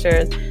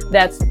horticulture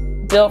that's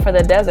built for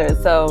the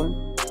desert. So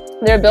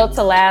they're built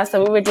to last.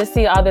 So we would just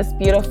see all this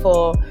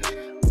beautiful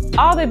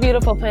all the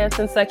beautiful plants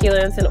and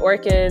succulents and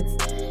orchids.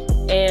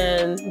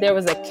 And there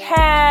was a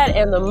cat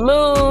and the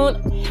moon.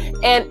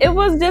 And it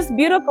was just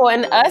beautiful.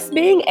 And us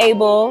being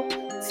able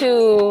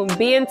to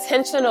be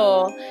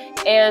intentional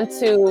and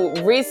to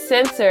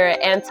recenter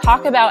and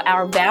talk about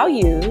our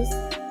values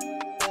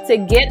to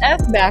get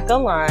us back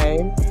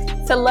aligned,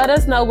 to let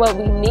us know what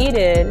we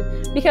needed,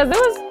 because there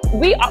was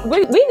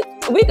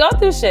we go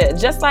through shit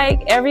just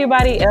like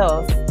everybody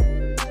else.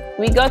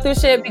 We go through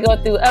shit, we go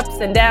through ups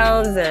and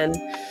downs and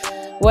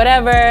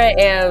whatever,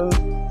 and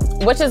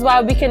which is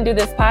why we can do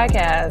this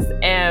podcast.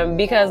 And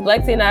because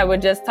Lexi and I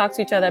would just talk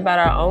to each other about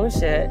our own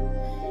shit,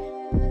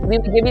 we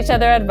would give each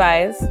other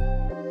advice,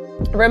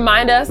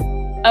 remind us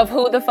of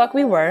who the fuck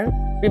we were,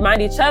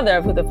 remind each other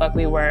of who the fuck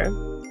we were.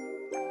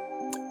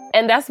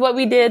 And that's what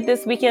we did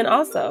this weekend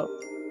also.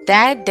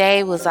 That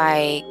day was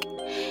like,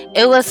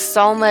 it was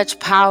so much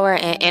power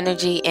and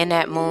energy in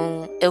that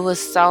moon. It was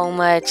so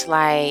much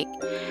like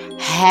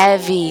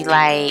heavy,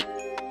 like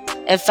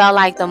it felt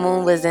like the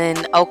moon was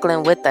in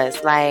Oakland with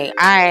us. Like,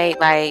 all right,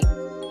 like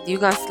you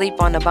gonna sleep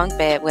on the bunk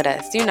bed with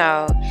us, you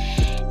know?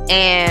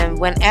 And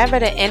whenever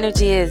the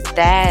energy is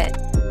that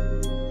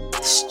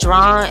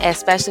strong,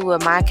 especially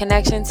with my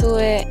connection to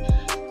it,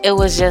 it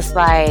was just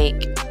like,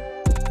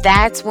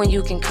 that's when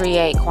you can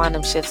create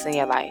quantum shifts in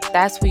your life.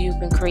 That's when you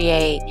can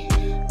create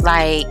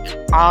like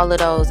all of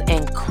those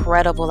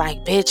incredible,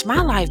 like, bitch,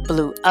 my life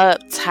blew up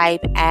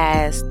type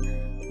ass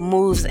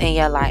moves in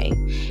your life.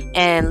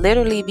 And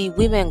literally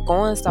we've been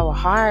going so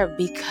hard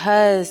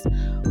because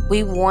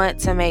we want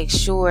to make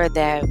sure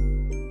that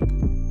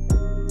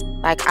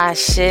like our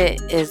shit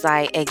is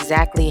like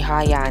exactly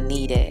how y'all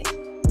need it.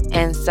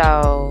 And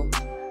so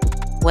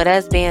with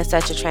us being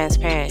such a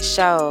transparent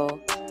show,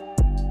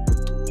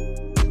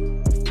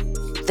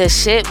 the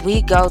shit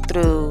we go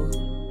through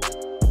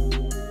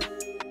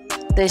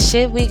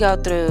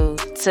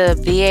to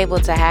be able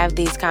to have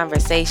these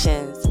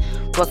conversations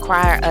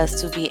require us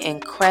to be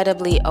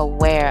incredibly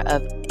aware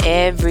of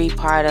every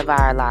part of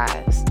our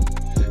lives.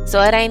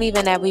 So it ain't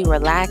even that we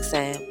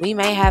relaxing. We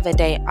may have a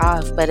day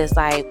off, but it's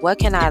like, what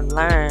can I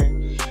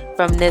learn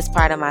from this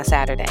part of my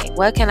Saturday?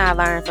 What can I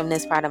learn from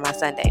this part of my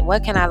Sunday?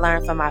 What can I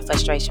learn from my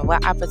frustration?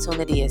 What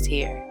opportunity is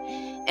here?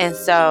 And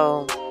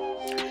so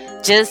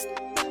just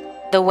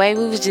the way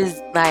we was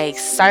just like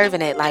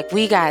serving it, like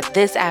we got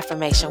this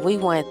affirmation, we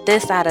want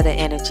this out of the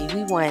energy,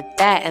 we want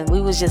that, and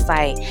we was just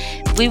like,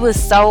 we was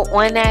so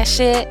on that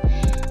shit.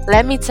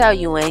 Let me tell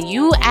you, when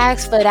you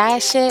ask for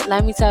that shit,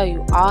 let me tell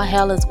you, all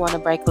hell is going to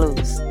break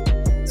loose.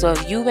 So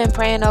if you've been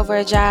praying over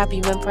a job,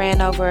 you've been praying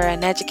over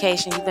an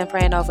education, you've been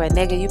praying over a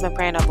nigga, you've been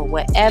praying over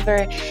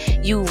whatever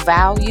you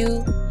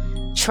value,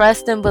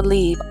 trust and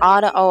believe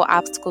all the old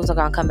obstacles are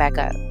going to come back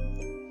up.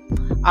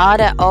 All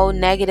that old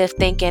negative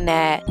thinking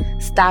that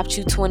stopped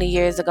you 20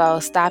 years ago,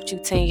 stopped you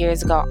 10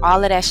 years ago,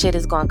 all of that shit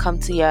is going to come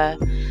to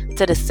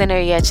the center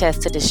of your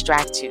chest to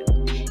distract you.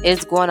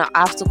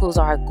 Obstacles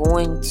are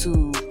going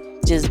to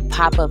just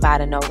pop up out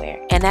of nowhere.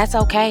 And that's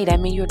okay. That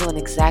means you're doing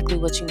exactly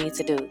what you need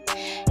to do.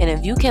 And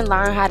if you can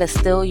learn how to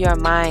still your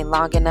mind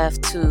long enough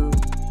to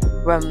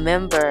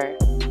remember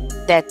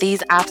that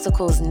these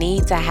obstacles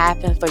need to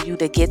happen for you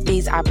to get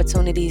these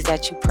opportunities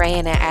that you're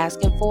praying and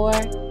asking for,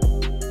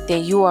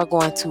 then you are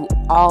going to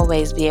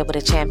always be able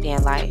to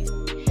champion life.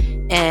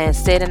 And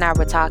Sid and I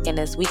were talking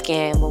this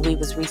weekend when we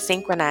was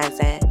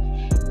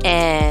resynchronizing,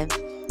 and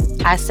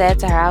I said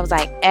to her, I was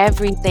like,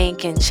 everything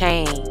can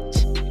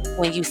change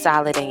when you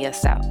solid in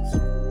yourself.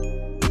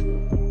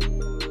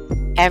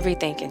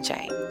 Everything can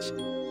change.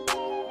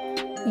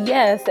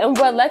 Yes, and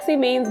what Lexi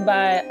means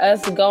by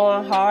us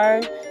going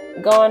hard,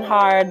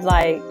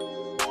 like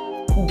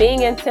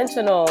being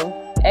intentional,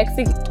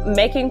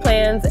 making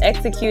plans,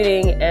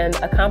 executing, and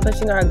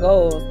accomplishing our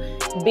goals,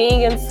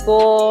 being in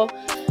school,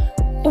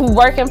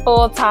 working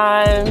full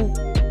time,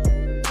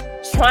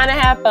 trying to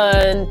have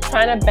fun,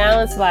 trying to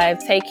balance life,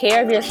 take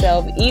care of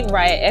yourself, eat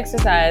right,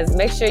 exercise,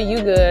 make sure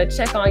you good,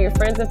 check on your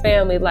friends and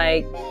family,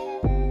 like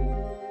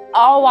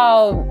all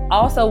while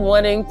also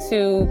wanting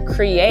to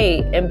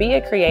create and be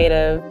a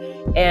creative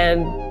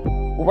and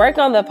work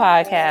on the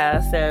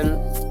podcast and,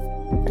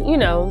 you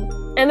know,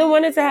 and then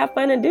wanting to have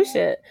fun and do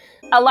shit.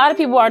 A lot of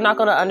people are not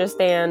going to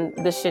understand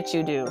the shit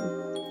you do.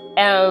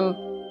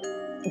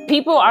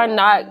 People are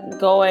not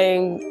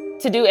going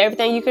to do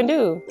everything you can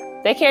do.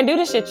 They can't do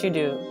the shit you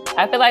do.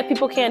 I feel like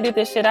people can't do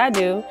the shit I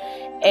do.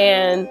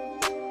 And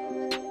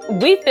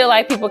we feel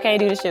like people can't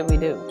do the shit we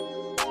do.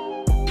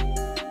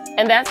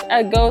 And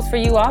that goes for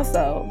you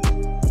also.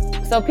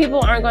 So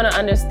people aren't going to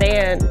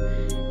understand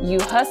you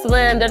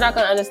hustling. They're not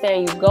going to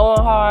understand you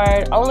going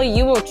hard. Only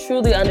you will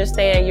truly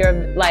understand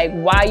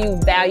why you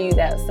value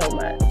that so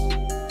much.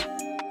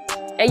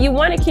 And you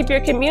want to keep your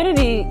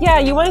community,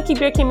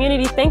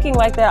 thinking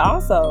like that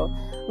also.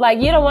 Like,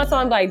 you don't want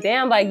someone like,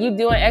 damn, like you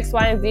doing X,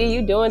 Y, and Z,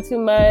 you doing too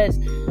much.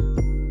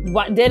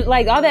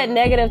 All that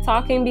negative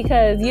talking,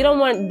 because you don't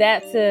want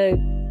that to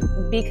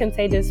be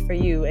contagious for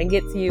you and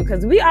get to you.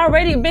 Because we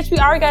already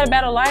got a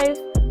better life.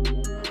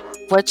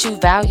 What you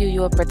value, you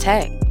will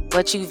protect.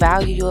 What you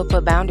value, you will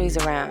put boundaries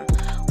around.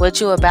 What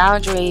you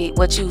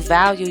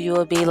value, you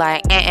will be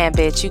like,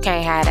 bitch, you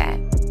can't have that.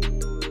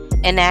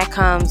 And that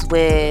comes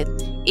with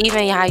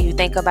even how you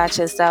think about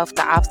yourself,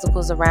 the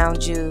obstacles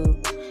around you.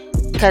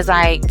 Because,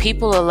 like,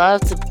 people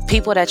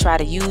that try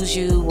to use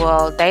you,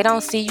 well, they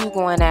don't see you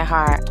going that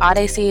hard. All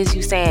they see is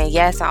you saying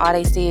yes, and all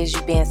they see is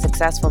you being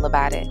successful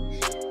about it.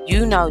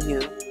 You know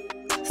you.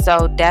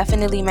 So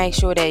definitely make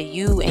sure that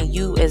you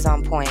is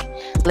on point.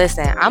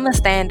 Listen, I'm going to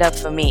stand up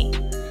for me.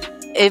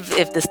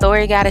 If the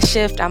story got to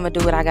shift, I'm going to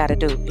do what I got to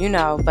do,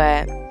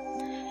 but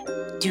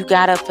you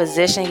got to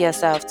position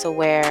yourself to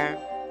where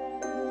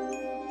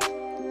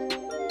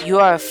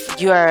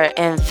you're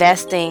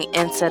investing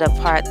into the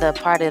part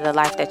of the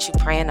life that you're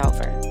praying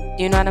over.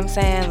 You know what I'm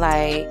saying?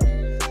 Like,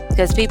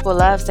 because people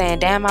love saying,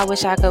 damn, I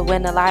wish I could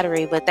win the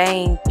lottery, but they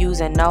ain't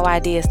using no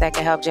ideas that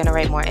can help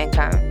generate more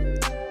income.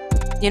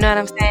 You know what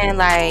I'm saying?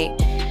 Like,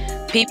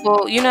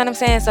 people, you know what I'm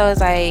saying? So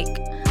it's like,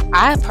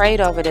 I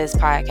prayed over this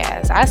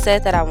podcast. I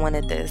said that I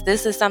wanted this.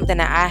 This is something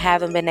that I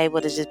haven't been able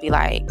to just be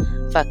like,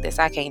 fuck this,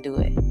 I can't do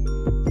it.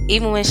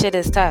 Even when shit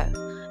is tough.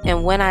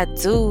 And when I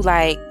do,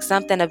 like,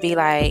 something to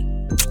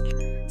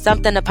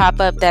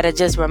pop up that'll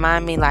just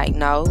remind me, like,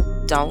 no,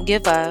 don't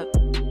give up.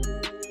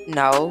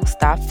 No,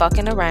 stop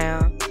fucking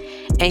around.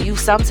 And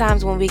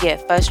sometimes when we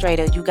get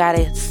frustrated, you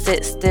gotta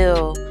sit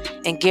still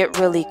and get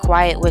really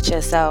quiet with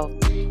yourself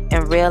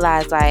and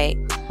realize, like,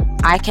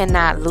 I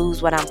cannot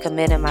lose what I'm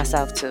committing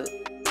myself to.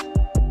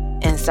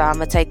 And so I'm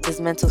gonna take this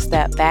mental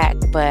step back,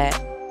 but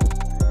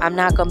I'm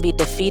not gonna be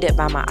defeated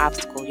by my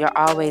obstacle. You're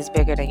always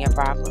bigger than your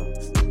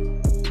problems.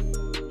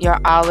 You're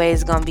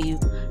always gonna be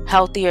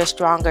healthier,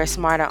 stronger,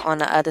 smarter on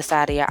the other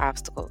side of your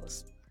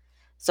obstacles.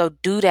 So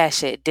do that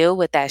shit. Deal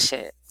with that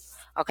shit.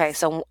 Okay,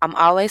 so I'm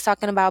always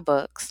talking about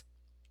books.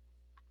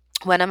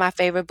 One of my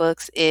favorite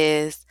books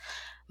is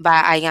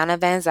by Ayanna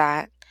Van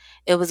Zant.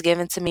 It was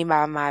given to me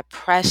by my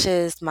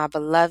precious, my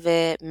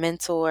beloved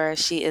mentor.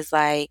 She is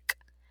like,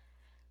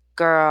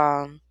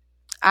 girl,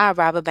 I'll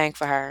rob a bank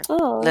for her.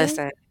 Oh.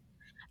 Listen,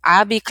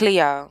 I'll be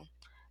Cleo.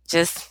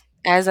 Just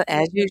as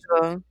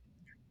usual.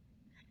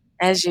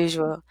 As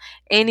usual.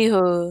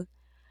 Anywho,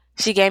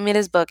 she gave me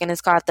this book, and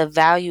it's called The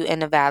Value in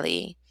the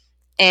Valley.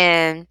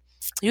 And,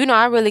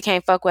 I really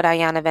can't fuck with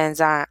Ayanna Van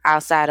Zant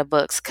outside of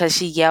books because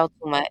she yelled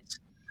too much.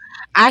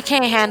 I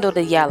can't handle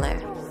the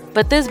yelling.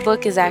 But this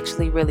book is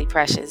actually really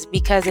precious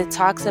because it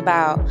talks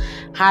about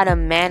how to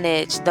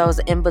manage those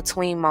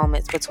in-between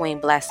moments between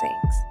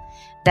blessings.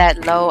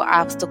 That low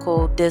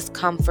obstacle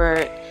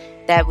discomfort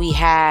that we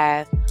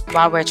have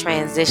while we're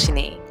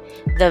transitioning.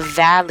 The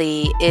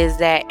valley is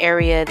that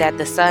area that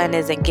the sun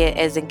isn't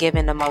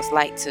giving the most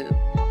light to.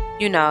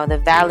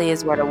 The valley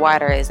is where the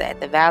water is at.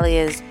 The valley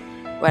is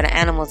where the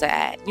animals are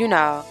at.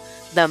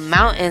 The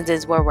mountains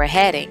is where we're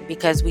heading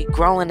because we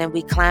growing and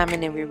we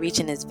climbing and we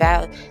reaching this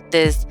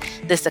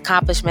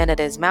accomplishment of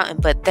this mountain.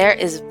 But there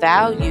is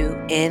value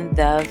in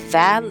the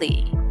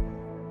valley.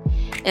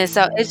 And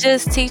so it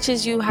just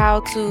teaches you how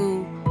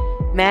to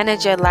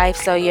manage your life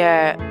so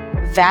your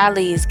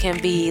valleys can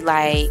be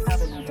like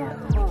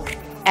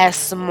as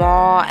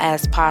small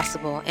as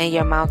possible and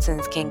your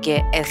mountains can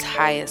get as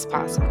high as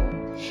possible.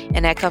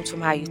 And that comes from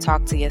how you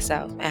talk to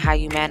yourself and how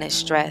you manage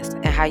stress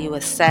and how you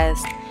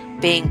assess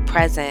being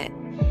present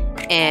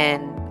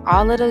and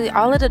all of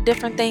the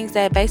different things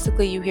that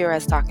basically you hear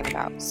us talking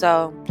about.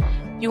 So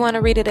you want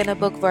to read it in a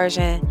book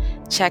version,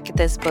 check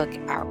this book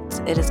out.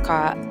 It is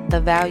called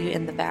The Value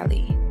in the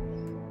Valley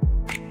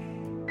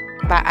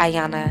by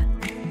Ayanna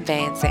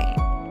Van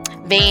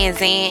Zant. Van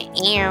Zant,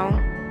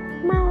 ew.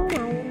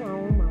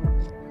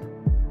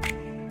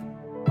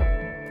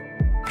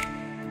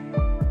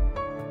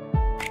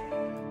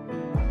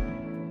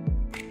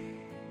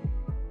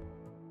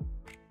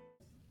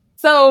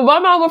 So my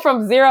mom went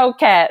from 0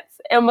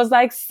 cats and was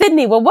like,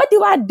 Sydney, well, what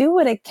do I do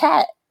with a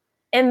cat?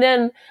 And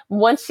then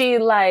once she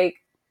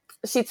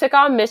took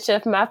on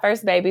Mischief, my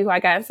first baby, who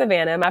I got in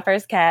Savannah, my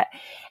first cat,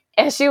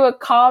 and she would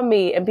call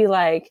me and be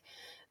like,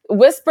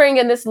 whispering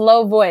in this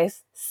low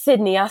voice,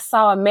 Sydney, I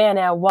saw a man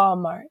at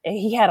Walmart and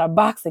he had a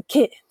box of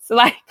kittens.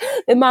 Like,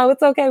 and Mom,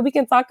 it's okay. We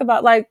can talk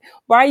about, like,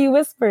 why are you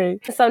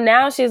whispering? So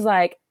now she's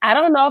like, I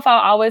don't know if I'll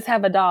always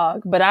have a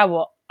dog, but I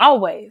will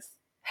always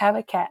have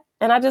a cat.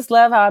 And I just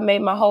love how I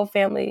made my whole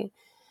family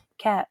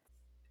cat.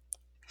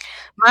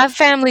 My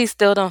family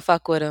still don't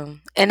fuck with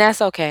them, and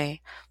that's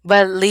okay.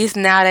 But at least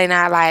now they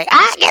not like,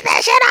 get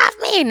that shit off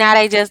me. Now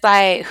they just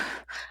like,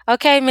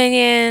 okay,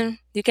 minion,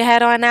 you can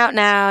head on out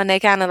now. And they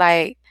kind of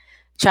like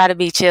try to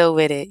be chill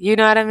with it. You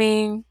know what I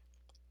mean?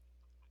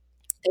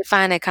 They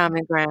find a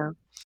common ground.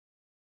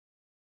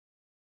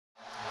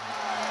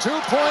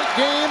 2-point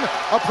game,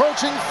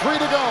 approaching 3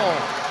 to go.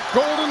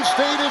 Golden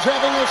State is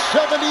having a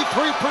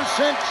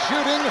 73%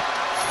 shooting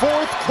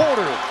fourth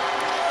quarter.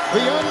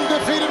 The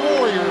undefeated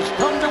Warriors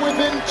come to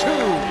within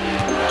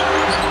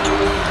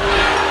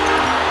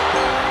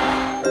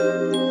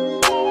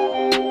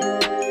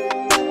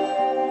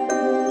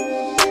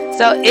 2.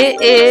 So it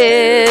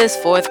is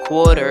fourth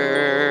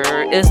quarter.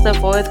 It's the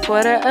fourth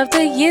quarter of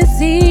the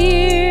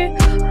year.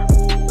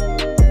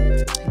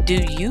 Do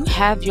you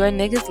have your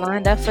niggas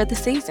lined up for the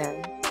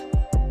season?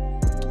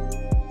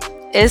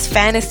 It's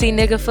fantasy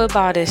nigga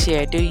football this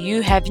year.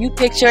 Have you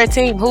picked your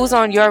team? Who's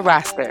on your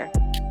roster?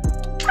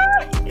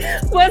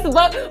 What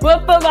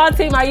football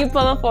team are you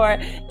pulling for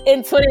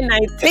in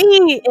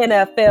 2019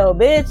 NFL,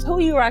 bitch?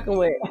 Who you rocking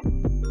with?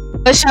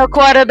 What's your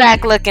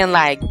quarterback looking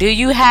like? Do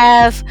you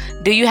have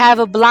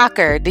a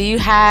blocker? Do you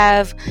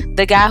have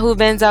the guy who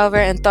bends over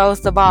and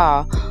throws the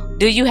ball?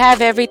 Do you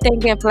have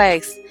everything in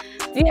place?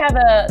 Do you have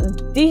a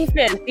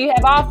defense? Do you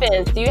have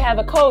offense? Do you have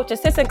a coach,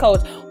 assistant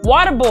coach,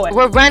 water boy?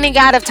 We're running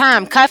out of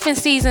time. Cuffing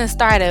season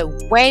started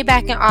way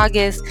back in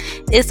August.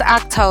 It's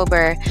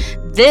October.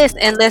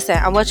 And listen,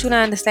 I want you to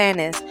understand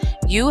this.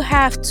 You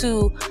have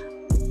to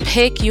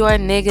pick your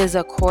niggas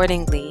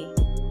accordingly.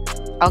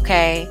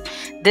 Okay?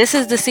 This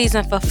is the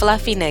season for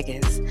fluffy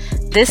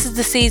niggas. This is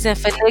the season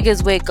for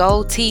niggas with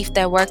gold teeth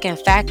that work in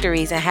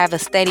factories and have a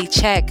steady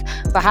check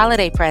for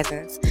holiday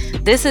presents.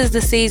 This is the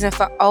season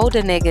for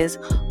older niggas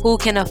who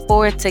can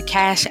afford to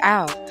cash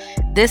out.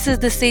 This is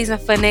the season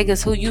for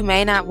niggas who you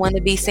may not want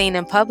to be seen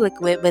in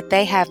public with, but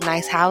they have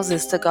nice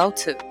houses to go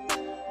to.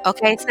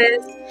 Okay,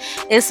 sis?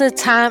 It's a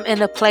time and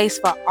a place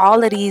for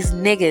all of these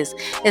niggas.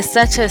 It's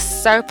such a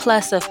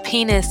surplus of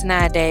penis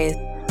nowadays.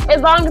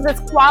 As long as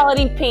it's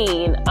quality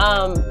peen,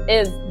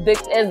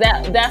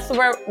 that's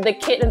where the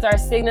kittens are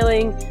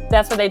signaling.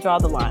 That's where they draw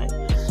the line.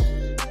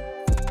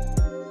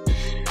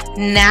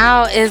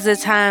 Now is the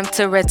time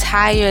to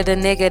retire the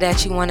nigga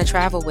that you want to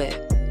travel with.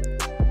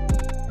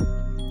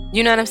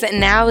 You know what I'm saying?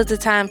 Now is the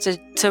time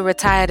to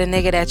retire the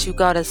nigga that you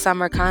go to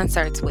summer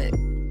concerts with.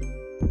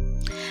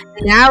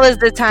 Now is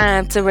the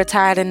time to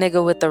retire the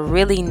nigga with a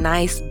really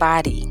nice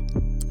body.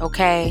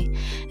 Okay?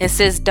 And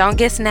sis, don't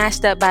get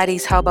snatched up by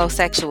these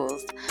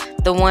hobosexuals.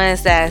 The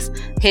ones that's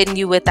hitting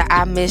you with the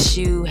I miss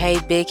you, hey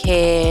big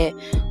head,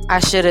 I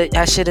should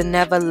have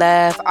never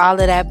left, all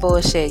of that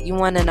bullshit. You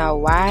want to know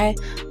why?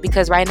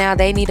 Because right now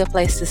they need a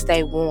place to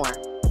stay warm.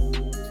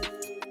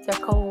 They're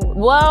cold.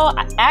 Well,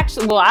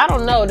 I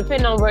don't know,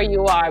 depending on where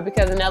you are,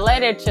 because in LA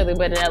they're chilly,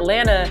 but in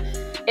Atlanta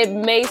it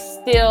may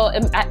still,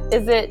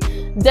 does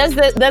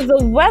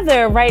the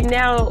weather right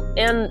now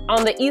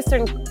on the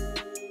eastern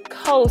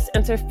coast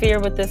interfere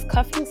with this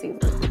cuffing season?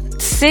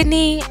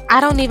 Sydney,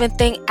 I don't even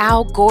think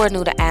Al Gore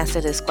knew the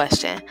answer to this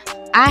question.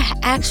 I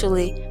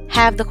actually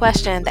have the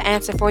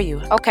answer for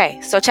you. Okay,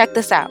 so check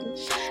this out.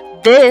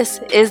 This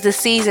is the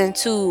season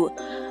to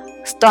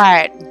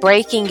start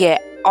breaking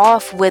it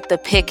off with the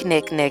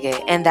picnic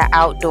nigga and the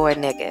outdoor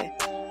nigga.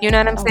 You know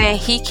what I'm saying?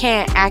 He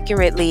can't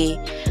accurately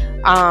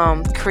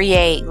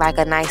create like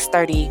a nice,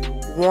 sturdy,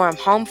 warm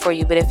home for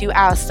you. But if you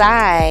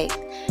outside,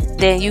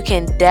 then you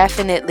can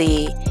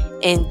definitely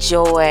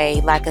enjoy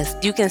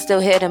you can still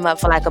hit him up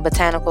for like a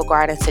botanical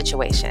garden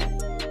situation.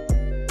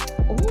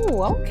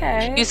 Ooh,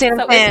 okay. You see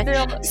what I'm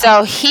saying?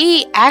 So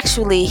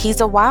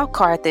he's a wild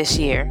card this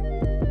year.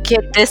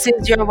 Kid, this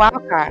is your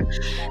wild card.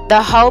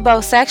 The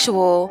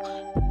hobosexual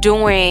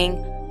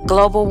during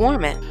global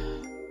warming.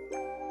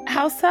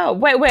 How so?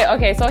 Wait.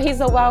 Okay, so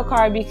he's a wild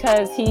card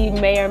because he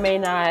may or may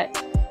not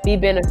be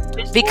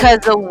beneficial. Because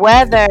the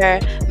weather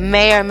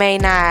may or may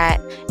not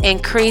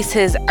increase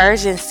his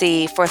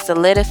urgency for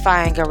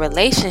solidifying a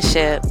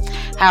relationship.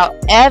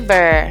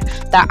 However,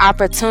 the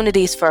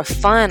opportunities for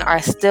fun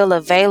are still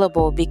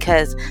available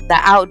because the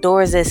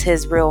outdoors is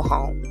his real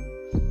home.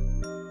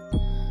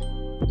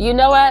 You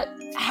know what?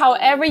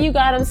 However you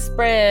got him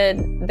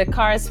the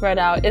cards spread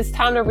out, it's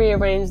time to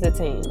rearrange the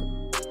team.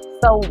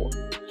 So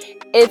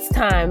it's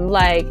time.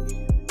 Like,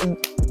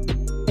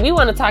 we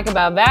want to talk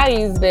about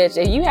values, bitch.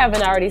 If you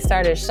haven't already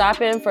started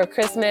shopping for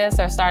Christmas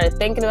or started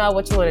thinking about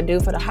what you want to do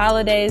for the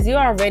holidays, you're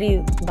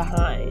already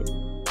behind.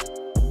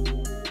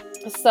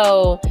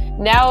 So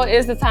now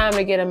is the time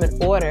to get them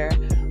in order.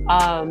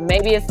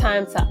 Maybe it's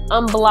time to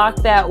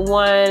unblock that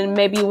one.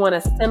 Maybe you want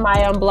to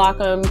semi-unblock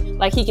him.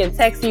 Like, he can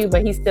text you,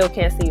 but he still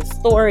can't see your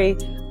story.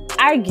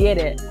 I get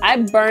it. I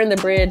burn the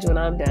bridge when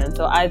I'm done.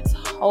 So I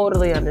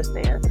totally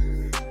understand.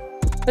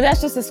 But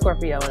that's just a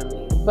Scorpio in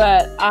me.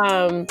 But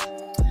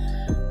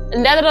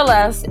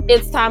nevertheless,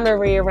 it's time to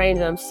rearrange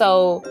them.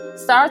 So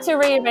start to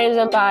rearrange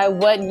them by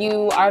what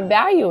you are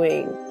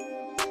valuing.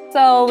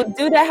 So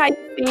do that how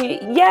you see.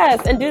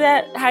 Yes, and do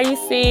that how you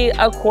see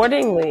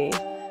accordingly.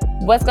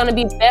 What's going to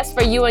be best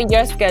for you and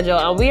your schedule.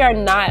 And we are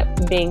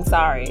not being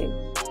sorry.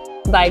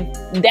 Like,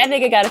 that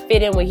nigga got to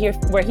fit in where he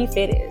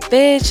fitted.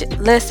 Bitch,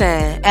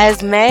 listen.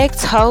 As Meg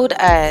told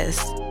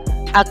us,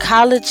 a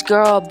college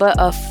girl but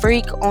a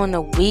freak on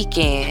the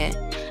weekend.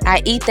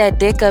 I eat that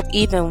dick up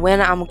even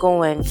when I'm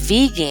going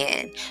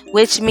vegan,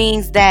 which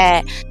means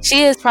that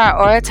she is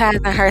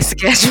prioritizing her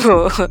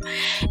schedule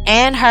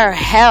and her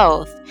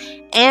health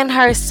and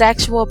her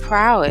sexual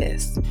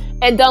prowess.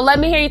 And don't let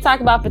me hear you talk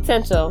about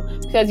potential,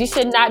 because you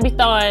should not be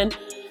thawing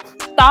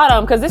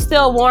them because it's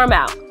still warm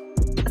out.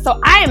 So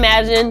I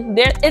imagine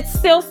it's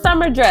still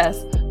summer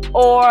dress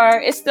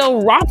or it's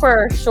still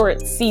romper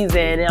short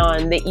season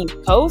on the East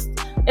Coast.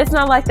 It's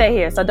not like that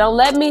here. So don't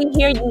let me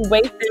hear you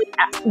wasting.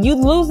 You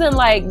losing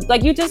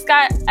like you just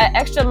got an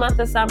extra month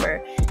of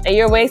summer and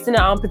you're wasting it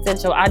on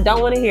potential. I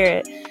don't want to hear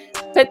it.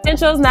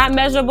 Potential is not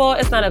measurable.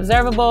 It's not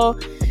observable.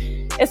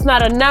 It's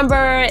not a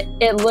number.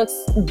 It looks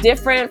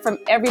different from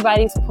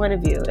everybody's point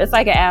of view. It's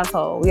like an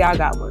asshole. We all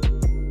got one.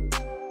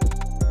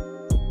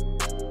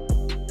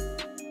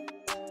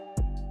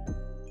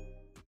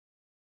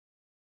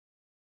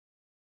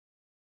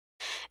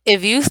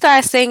 If you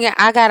start singing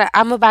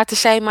I'm about to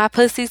shave my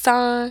pussy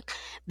song,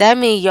 that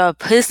means your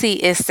pussy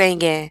is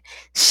singing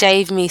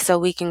shave me so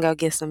we can go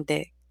get some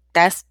dick.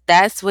 That's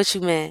what you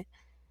meant.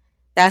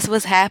 That's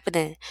what's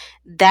happening.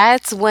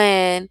 That's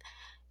when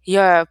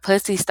your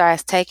pussy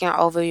starts taking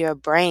over your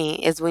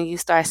brain, is when you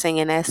start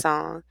singing that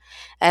song.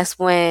 That's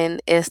when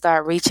it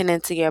start reaching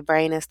into your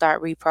brain and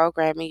start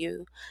reprogramming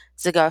you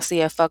to go see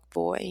a fuck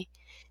boy.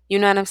 You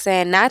know what I'm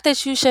saying? Not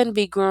that you shouldn't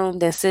be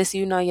groomed, and sis,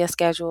 you know your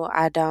schedule.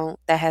 I don't.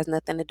 That has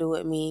nothing to do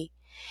with me.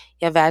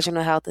 Your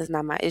vaginal health is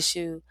not my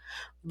issue.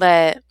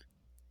 But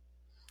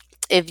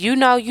if you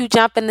know you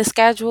jump in the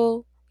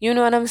schedule, you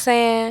know what I'm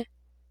saying?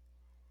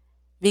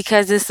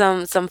 Because it's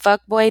some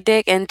fuckboy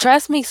dick. And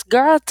trust me,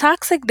 girl,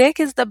 toxic dick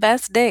is the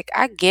best dick.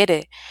 I get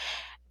it.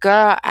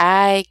 Girl,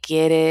 I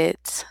get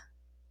it.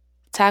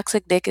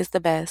 Toxic dick is the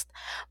best.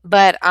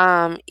 But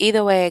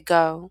either way it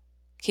go,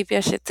 keep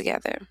your shit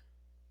together.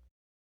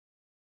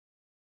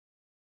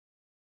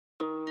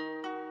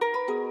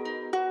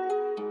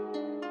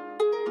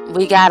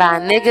 We got our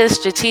niggas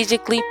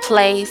strategically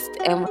placed,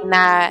 and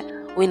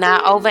we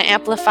not over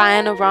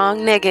amplifying the wrong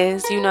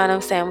niggas. You know what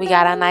I'm saying? We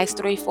got our nice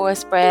 3-4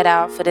 spread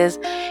out for this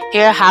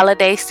here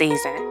holiday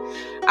season.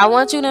 I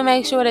want you to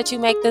make sure that you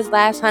make this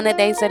last 100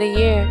 days of the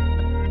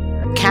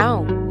year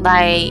count.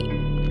 Like,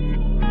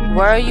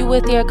 where are you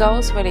with your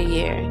goals for the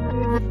year?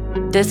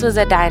 This was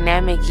a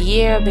dynamic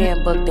year,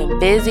 being booked and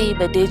busy,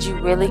 but did you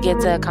really get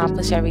to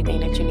accomplish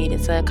everything that you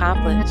needed to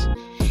accomplish?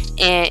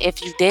 And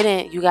if you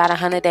didn't, you got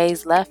 100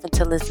 days left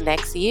until this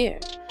next year.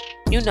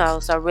 You know,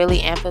 so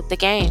really amp up the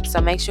game.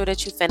 So make sure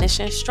that you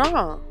finishing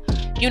strong.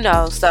 You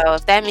know, so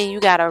if that means you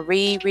got to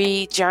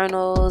reread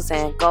journals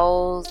and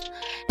goals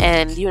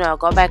and, you know,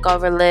 go back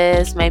over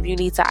lists. Maybe you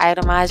need to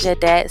itemize your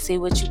debt, see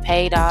what you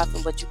paid off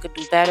and what you could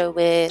do better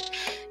with.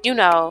 You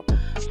know,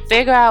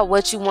 figure out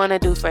what you want to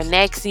do for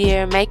next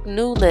year. Make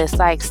new lists.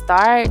 Like,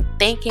 start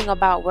thinking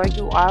about where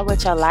you are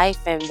with your life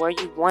and where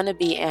you want to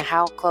be and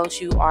how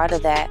close you are to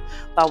that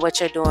by what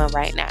you're doing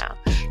right now.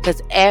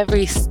 Because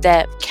every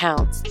step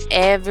counts.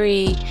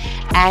 Every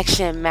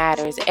action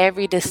matters.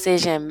 Every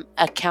decision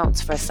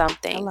accounts for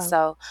something. Hello.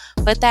 So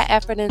put that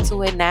effort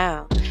into it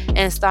now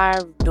and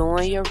start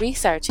doing your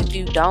research. If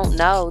you don't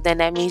know, then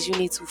that means you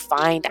need to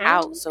find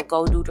out. So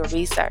go do the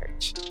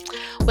research.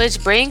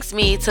 Which brings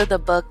me to the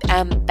booked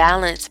and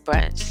balanced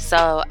brunch.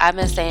 So I've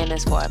been saying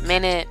this for a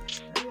minute.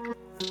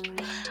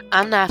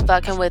 I'm not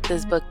fucking with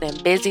this booked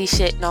and busy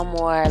shit no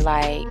more.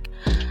 Like,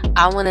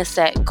 I want to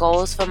set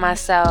goals for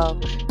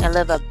myself and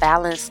live a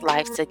balanced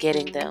life to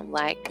getting them.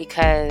 Like,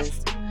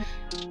 because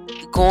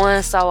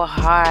going so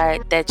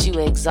hard that you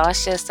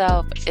exhaust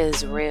yourself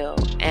is real.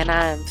 And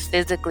I'm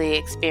physically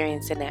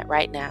experiencing that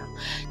right now.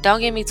 Don't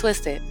get me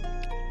twisted.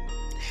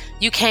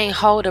 You can't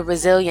hold a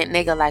resilient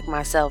nigga like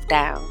myself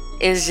down.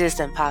 It's just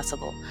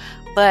impossible.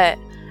 But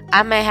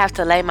I may have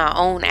to lay my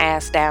own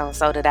ass down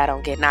so that I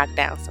don't get knocked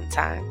down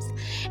sometimes.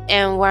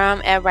 And where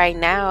I'm at right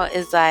now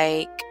is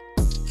like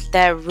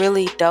that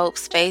really dope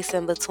space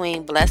in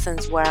between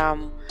blessings where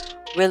I'm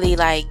really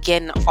like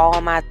getting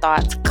all my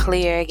thoughts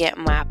clear,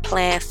 getting my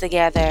plans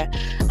together.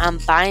 I'm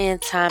buying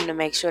time to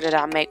make sure that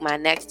I make my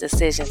next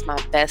decisions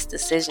my best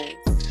decisions.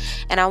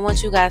 And I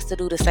want you guys to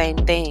do the same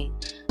thing.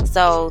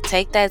 So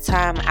take that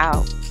time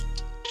out.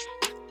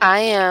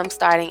 I am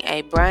starting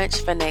a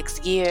brunch for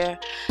next year.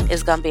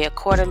 It's going to be a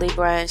quarterly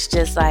brunch,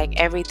 just like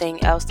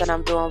everything else that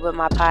I'm doing with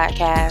my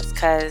podcast,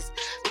 because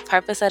the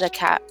purpose of the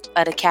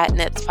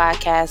CatNipz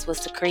podcast was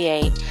to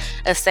create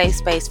a safe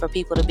space for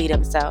people to be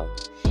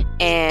themselves.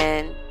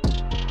 And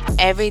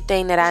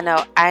everything that I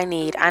know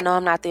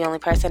I'm not the only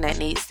person that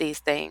needs these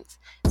things.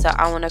 So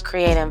I want to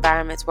create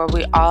environments where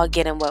we're all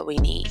getting what we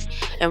need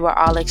and we're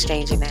all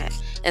exchanging that.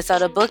 And so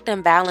the Booked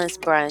and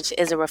Balanced brunch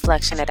is a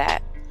reflection of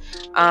that.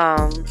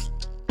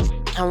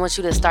 I want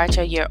you to start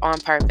your year on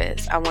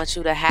purpose. I want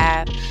you to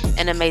have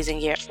an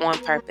amazing year on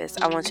purpose.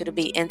 I want you to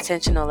be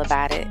intentional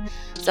about it.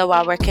 So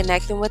while we're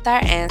connecting with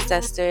our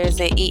ancestors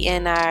and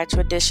eating our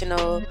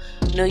traditional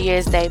New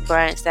Year's Day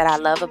brunch that I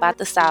love about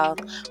the South,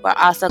 we're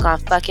also going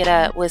to fuck it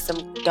up with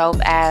some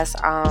dope ass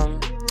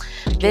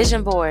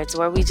vision boards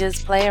where we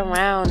just play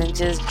around and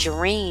just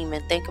dream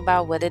and think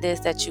about what it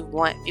is that you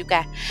want.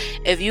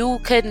 If you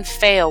couldn't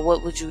fail,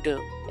 what would you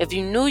do? If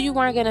you knew you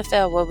weren't going to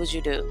fail, what would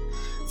you do?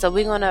 So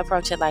we're going to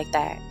approach it like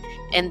that.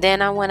 And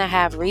then I want to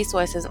have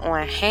resources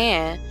on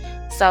hand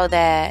so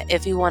that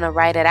if you want to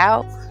write it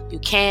out, you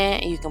can,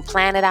 and you can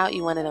plan it out.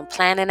 You one of them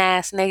planning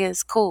ass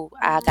niggas, cool,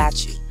 I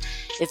got you.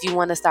 If you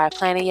want to start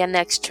planning your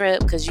next trip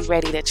because you're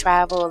ready to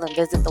travel and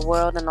visit the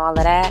world and all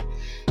of that,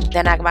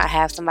 then I might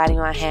have somebody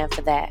on hand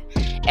for that.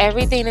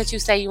 Everything that you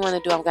say you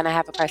want to do, I'm going to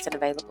have a person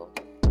available.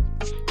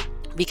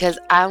 Because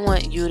I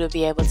want you to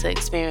be able to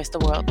experience the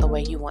world the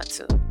way you want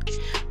to.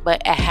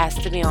 But it has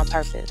to be on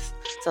purpose.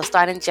 So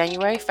starting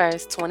January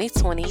 1st,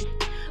 2020,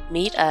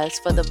 meet us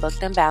for the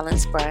Booked and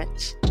Balanced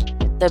brunch.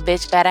 The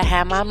Bitch Better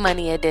Have My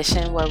Money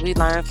edition, where we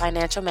learn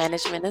financial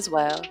management as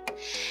well.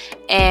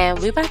 And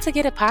we're about to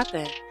get it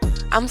popping.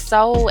 I'm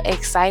so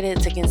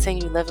excited to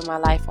continue living my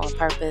life on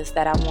purpose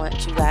that I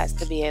want you guys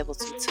to be able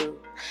to too.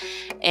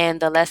 And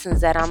the lessons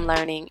that I'm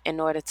learning in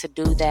order to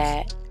do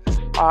that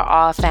are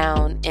all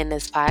found in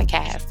this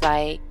podcast.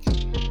 Like,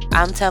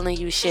 I'm telling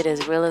you shit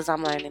as real as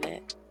I'm learning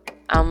it.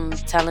 I'm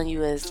telling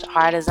you as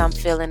hard as I'm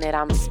feeling it,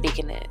 I'm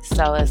speaking it.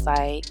 So it's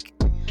like,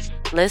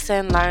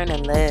 listen, learn,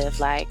 and live.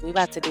 Like, we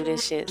about to do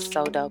this shit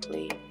so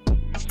dopely.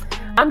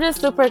 I'm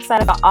just super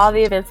excited about all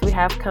the events we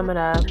have coming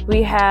up.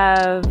 We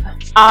have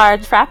our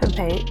trap and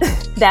paint.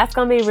 That's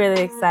going to be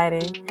really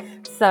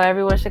exciting. So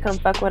everyone should come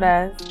fuck with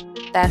us.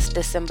 That's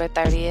December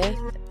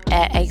 30th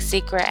at a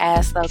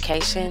secret-ass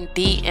location.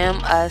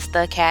 DM us,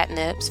 the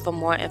CatNipz, for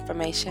more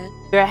information.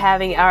 We're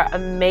having our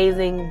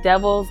amazing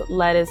Devil's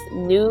Lettuce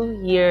New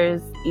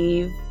Year's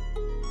Eve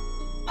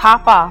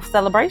pop-off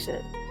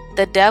celebration.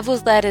 The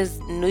Devil's Lettuce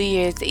New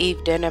Year's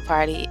Eve dinner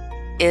party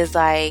is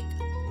like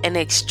an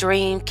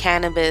extreme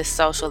cannabis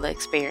social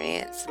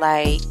experience.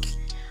 Like,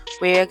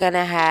 we're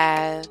gonna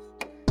have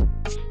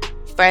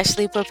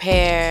freshly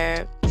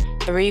prepared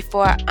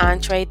 3-4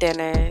 entree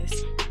dinners,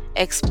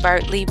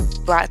 expertly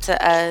brought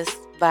to us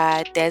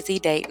by Desi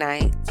Date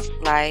Nights.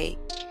 Like,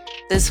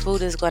 this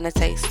food is gonna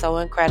taste so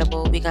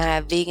incredible. We're gonna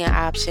have vegan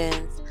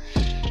options.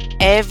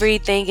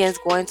 Everything is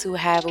going to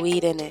have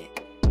weed in it.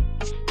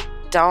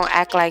 Don't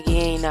act like you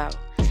ain't know.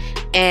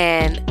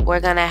 And we're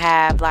gonna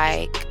have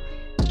like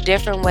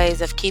different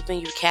ways of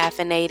keeping you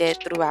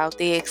caffeinated throughout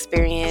the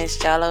experience.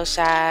 Jello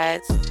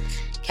shots,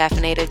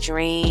 caffeinated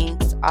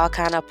drinks, all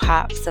kind of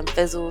pops and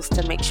fizzles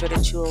to make sure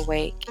that you're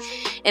awake.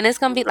 And it's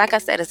gonna be, like I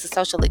said, it's a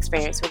social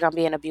experience. We're gonna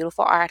be in a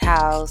beautiful art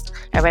house.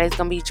 Everybody's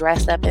gonna be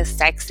dressed up and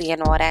sexy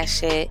and all that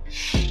shit.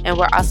 And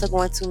we're also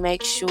going to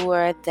make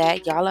sure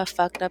that y'all are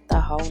fucked up the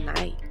whole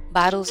night.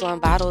 Bottles on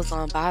bottles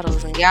on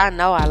bottles. And y'all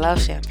know I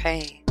love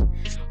champagne.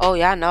 Oh,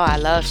 y'all know I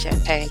love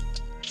champagne.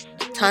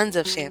 Tons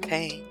of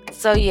champagne.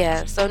 So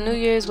yeah, so New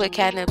Year's with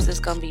CatNipz is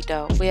gonna be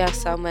dope. We have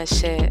so much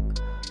shit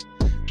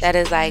that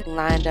is like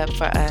lined up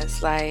for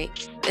us. Like,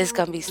 it's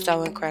gonna be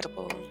so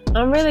incredible.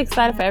 I'm really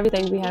excited for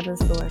everything we have in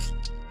store.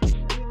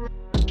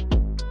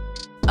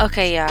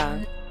 Okay, y'all.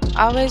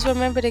 Always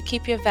remember to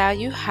keep your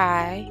value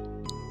high.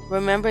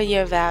 Remember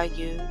your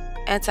value.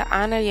 And to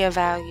honor your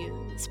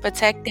values.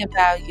 Protect your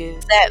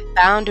values. Set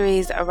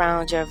boundaries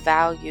around your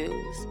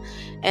values.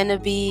 And to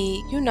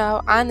be,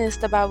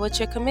 honest about what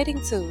you're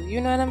committing to. You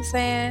know what I'm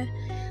saying?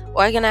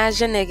 Organize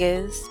your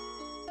niggas.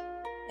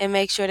 And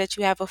make sure that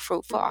you have a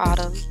fruitful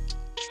autumn.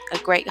 A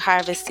great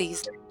harvest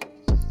season.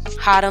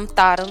 Hot 'em,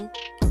 thought 'em.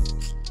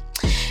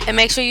 And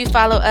make sure you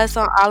follow us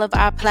on all of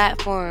our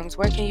platforms.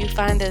 Where can you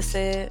find us,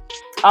 Sid?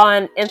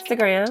 On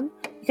Instagram.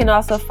 You can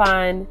also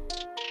find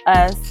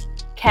us,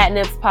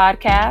 CatNipz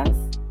Podcast,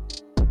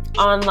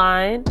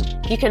 online.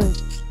 You can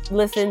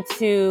listen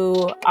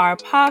to our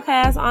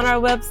podcast on our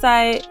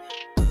website.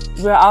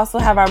 We'll also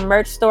have our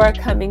merch store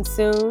coming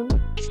soon.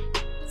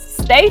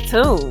 Stay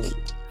tuned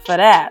for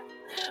that.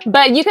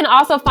 But you can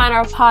also find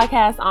our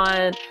podcast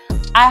on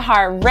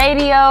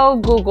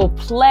iHeartRadio, Google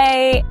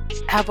Play,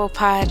 Apple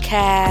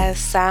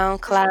Podcasts,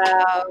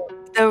 SoundCloud.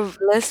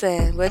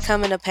 Listen, we're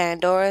coming to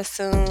Pandora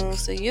soon,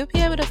 so you'll be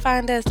able to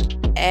find us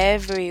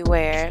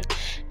everywhere.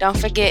 Don't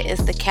forget,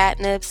 it's the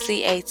CatNipz,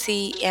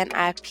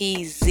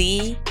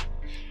 CatNipz,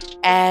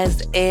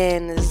 as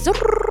in Zoop.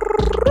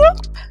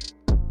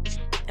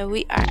 And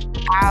we are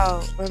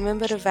out.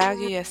 Remember to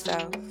value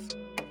yourself.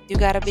 You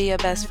gotta be your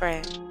best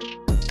friend.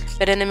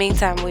 But in the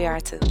meantime, we are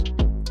too.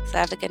 So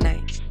have a good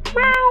night.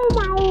 Wow,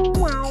 wow,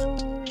 wow.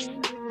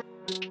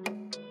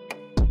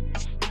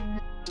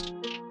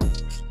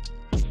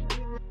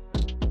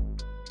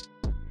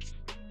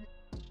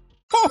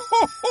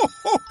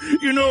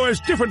 You know, as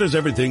different as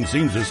everything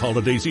seems this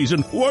holiday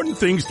season, one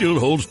thing still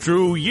holds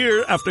true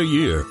year after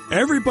year.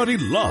 Everybody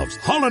loves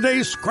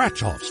holiday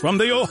scratch-offs from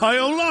the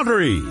Ohio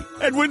Lottery.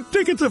 And with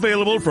tickets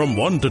available from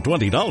 $1 to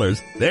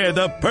 $20, they're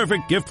the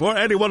perfect gift for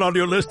anyone on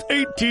your list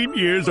 18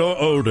 years or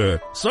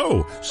older.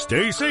 So,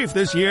 stay safe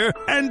this year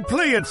and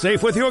play it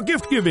safe with your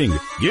gift giving.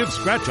 Give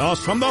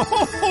scratch-offs from the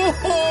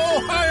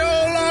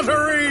Ohio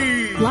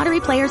Lottery! Lottery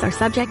players are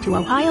subject to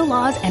Ohio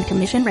laws and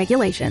commission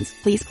regulations.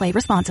 Please play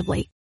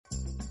responsibly.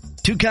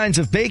 Two kinds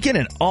of bacon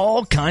and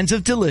all kinds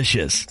of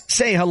delicious.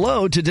 Say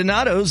hello to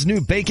Donato's new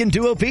Bacon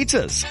Duo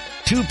pizzas.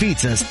 2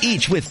 pizzas,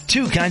 each with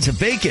 2 kinds of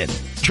bacon.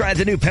 Try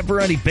the new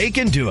Pepperoni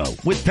Bacon Duo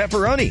with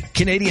pepperoni,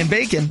 Canadian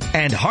bacon,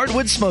 and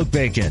hardwood smoked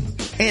bacon.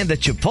 And the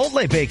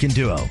Chipotle Bacon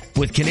Duo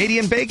with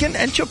Canadian bacon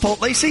and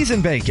Chipotle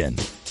seasoned bacon.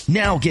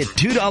 Now get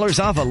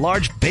 $2 off a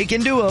large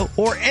Bacon Duo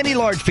or any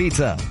large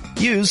pizza.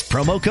 Use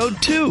promo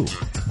code 2.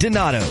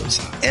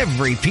 Donato's.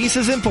 Every piece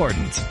is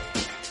important.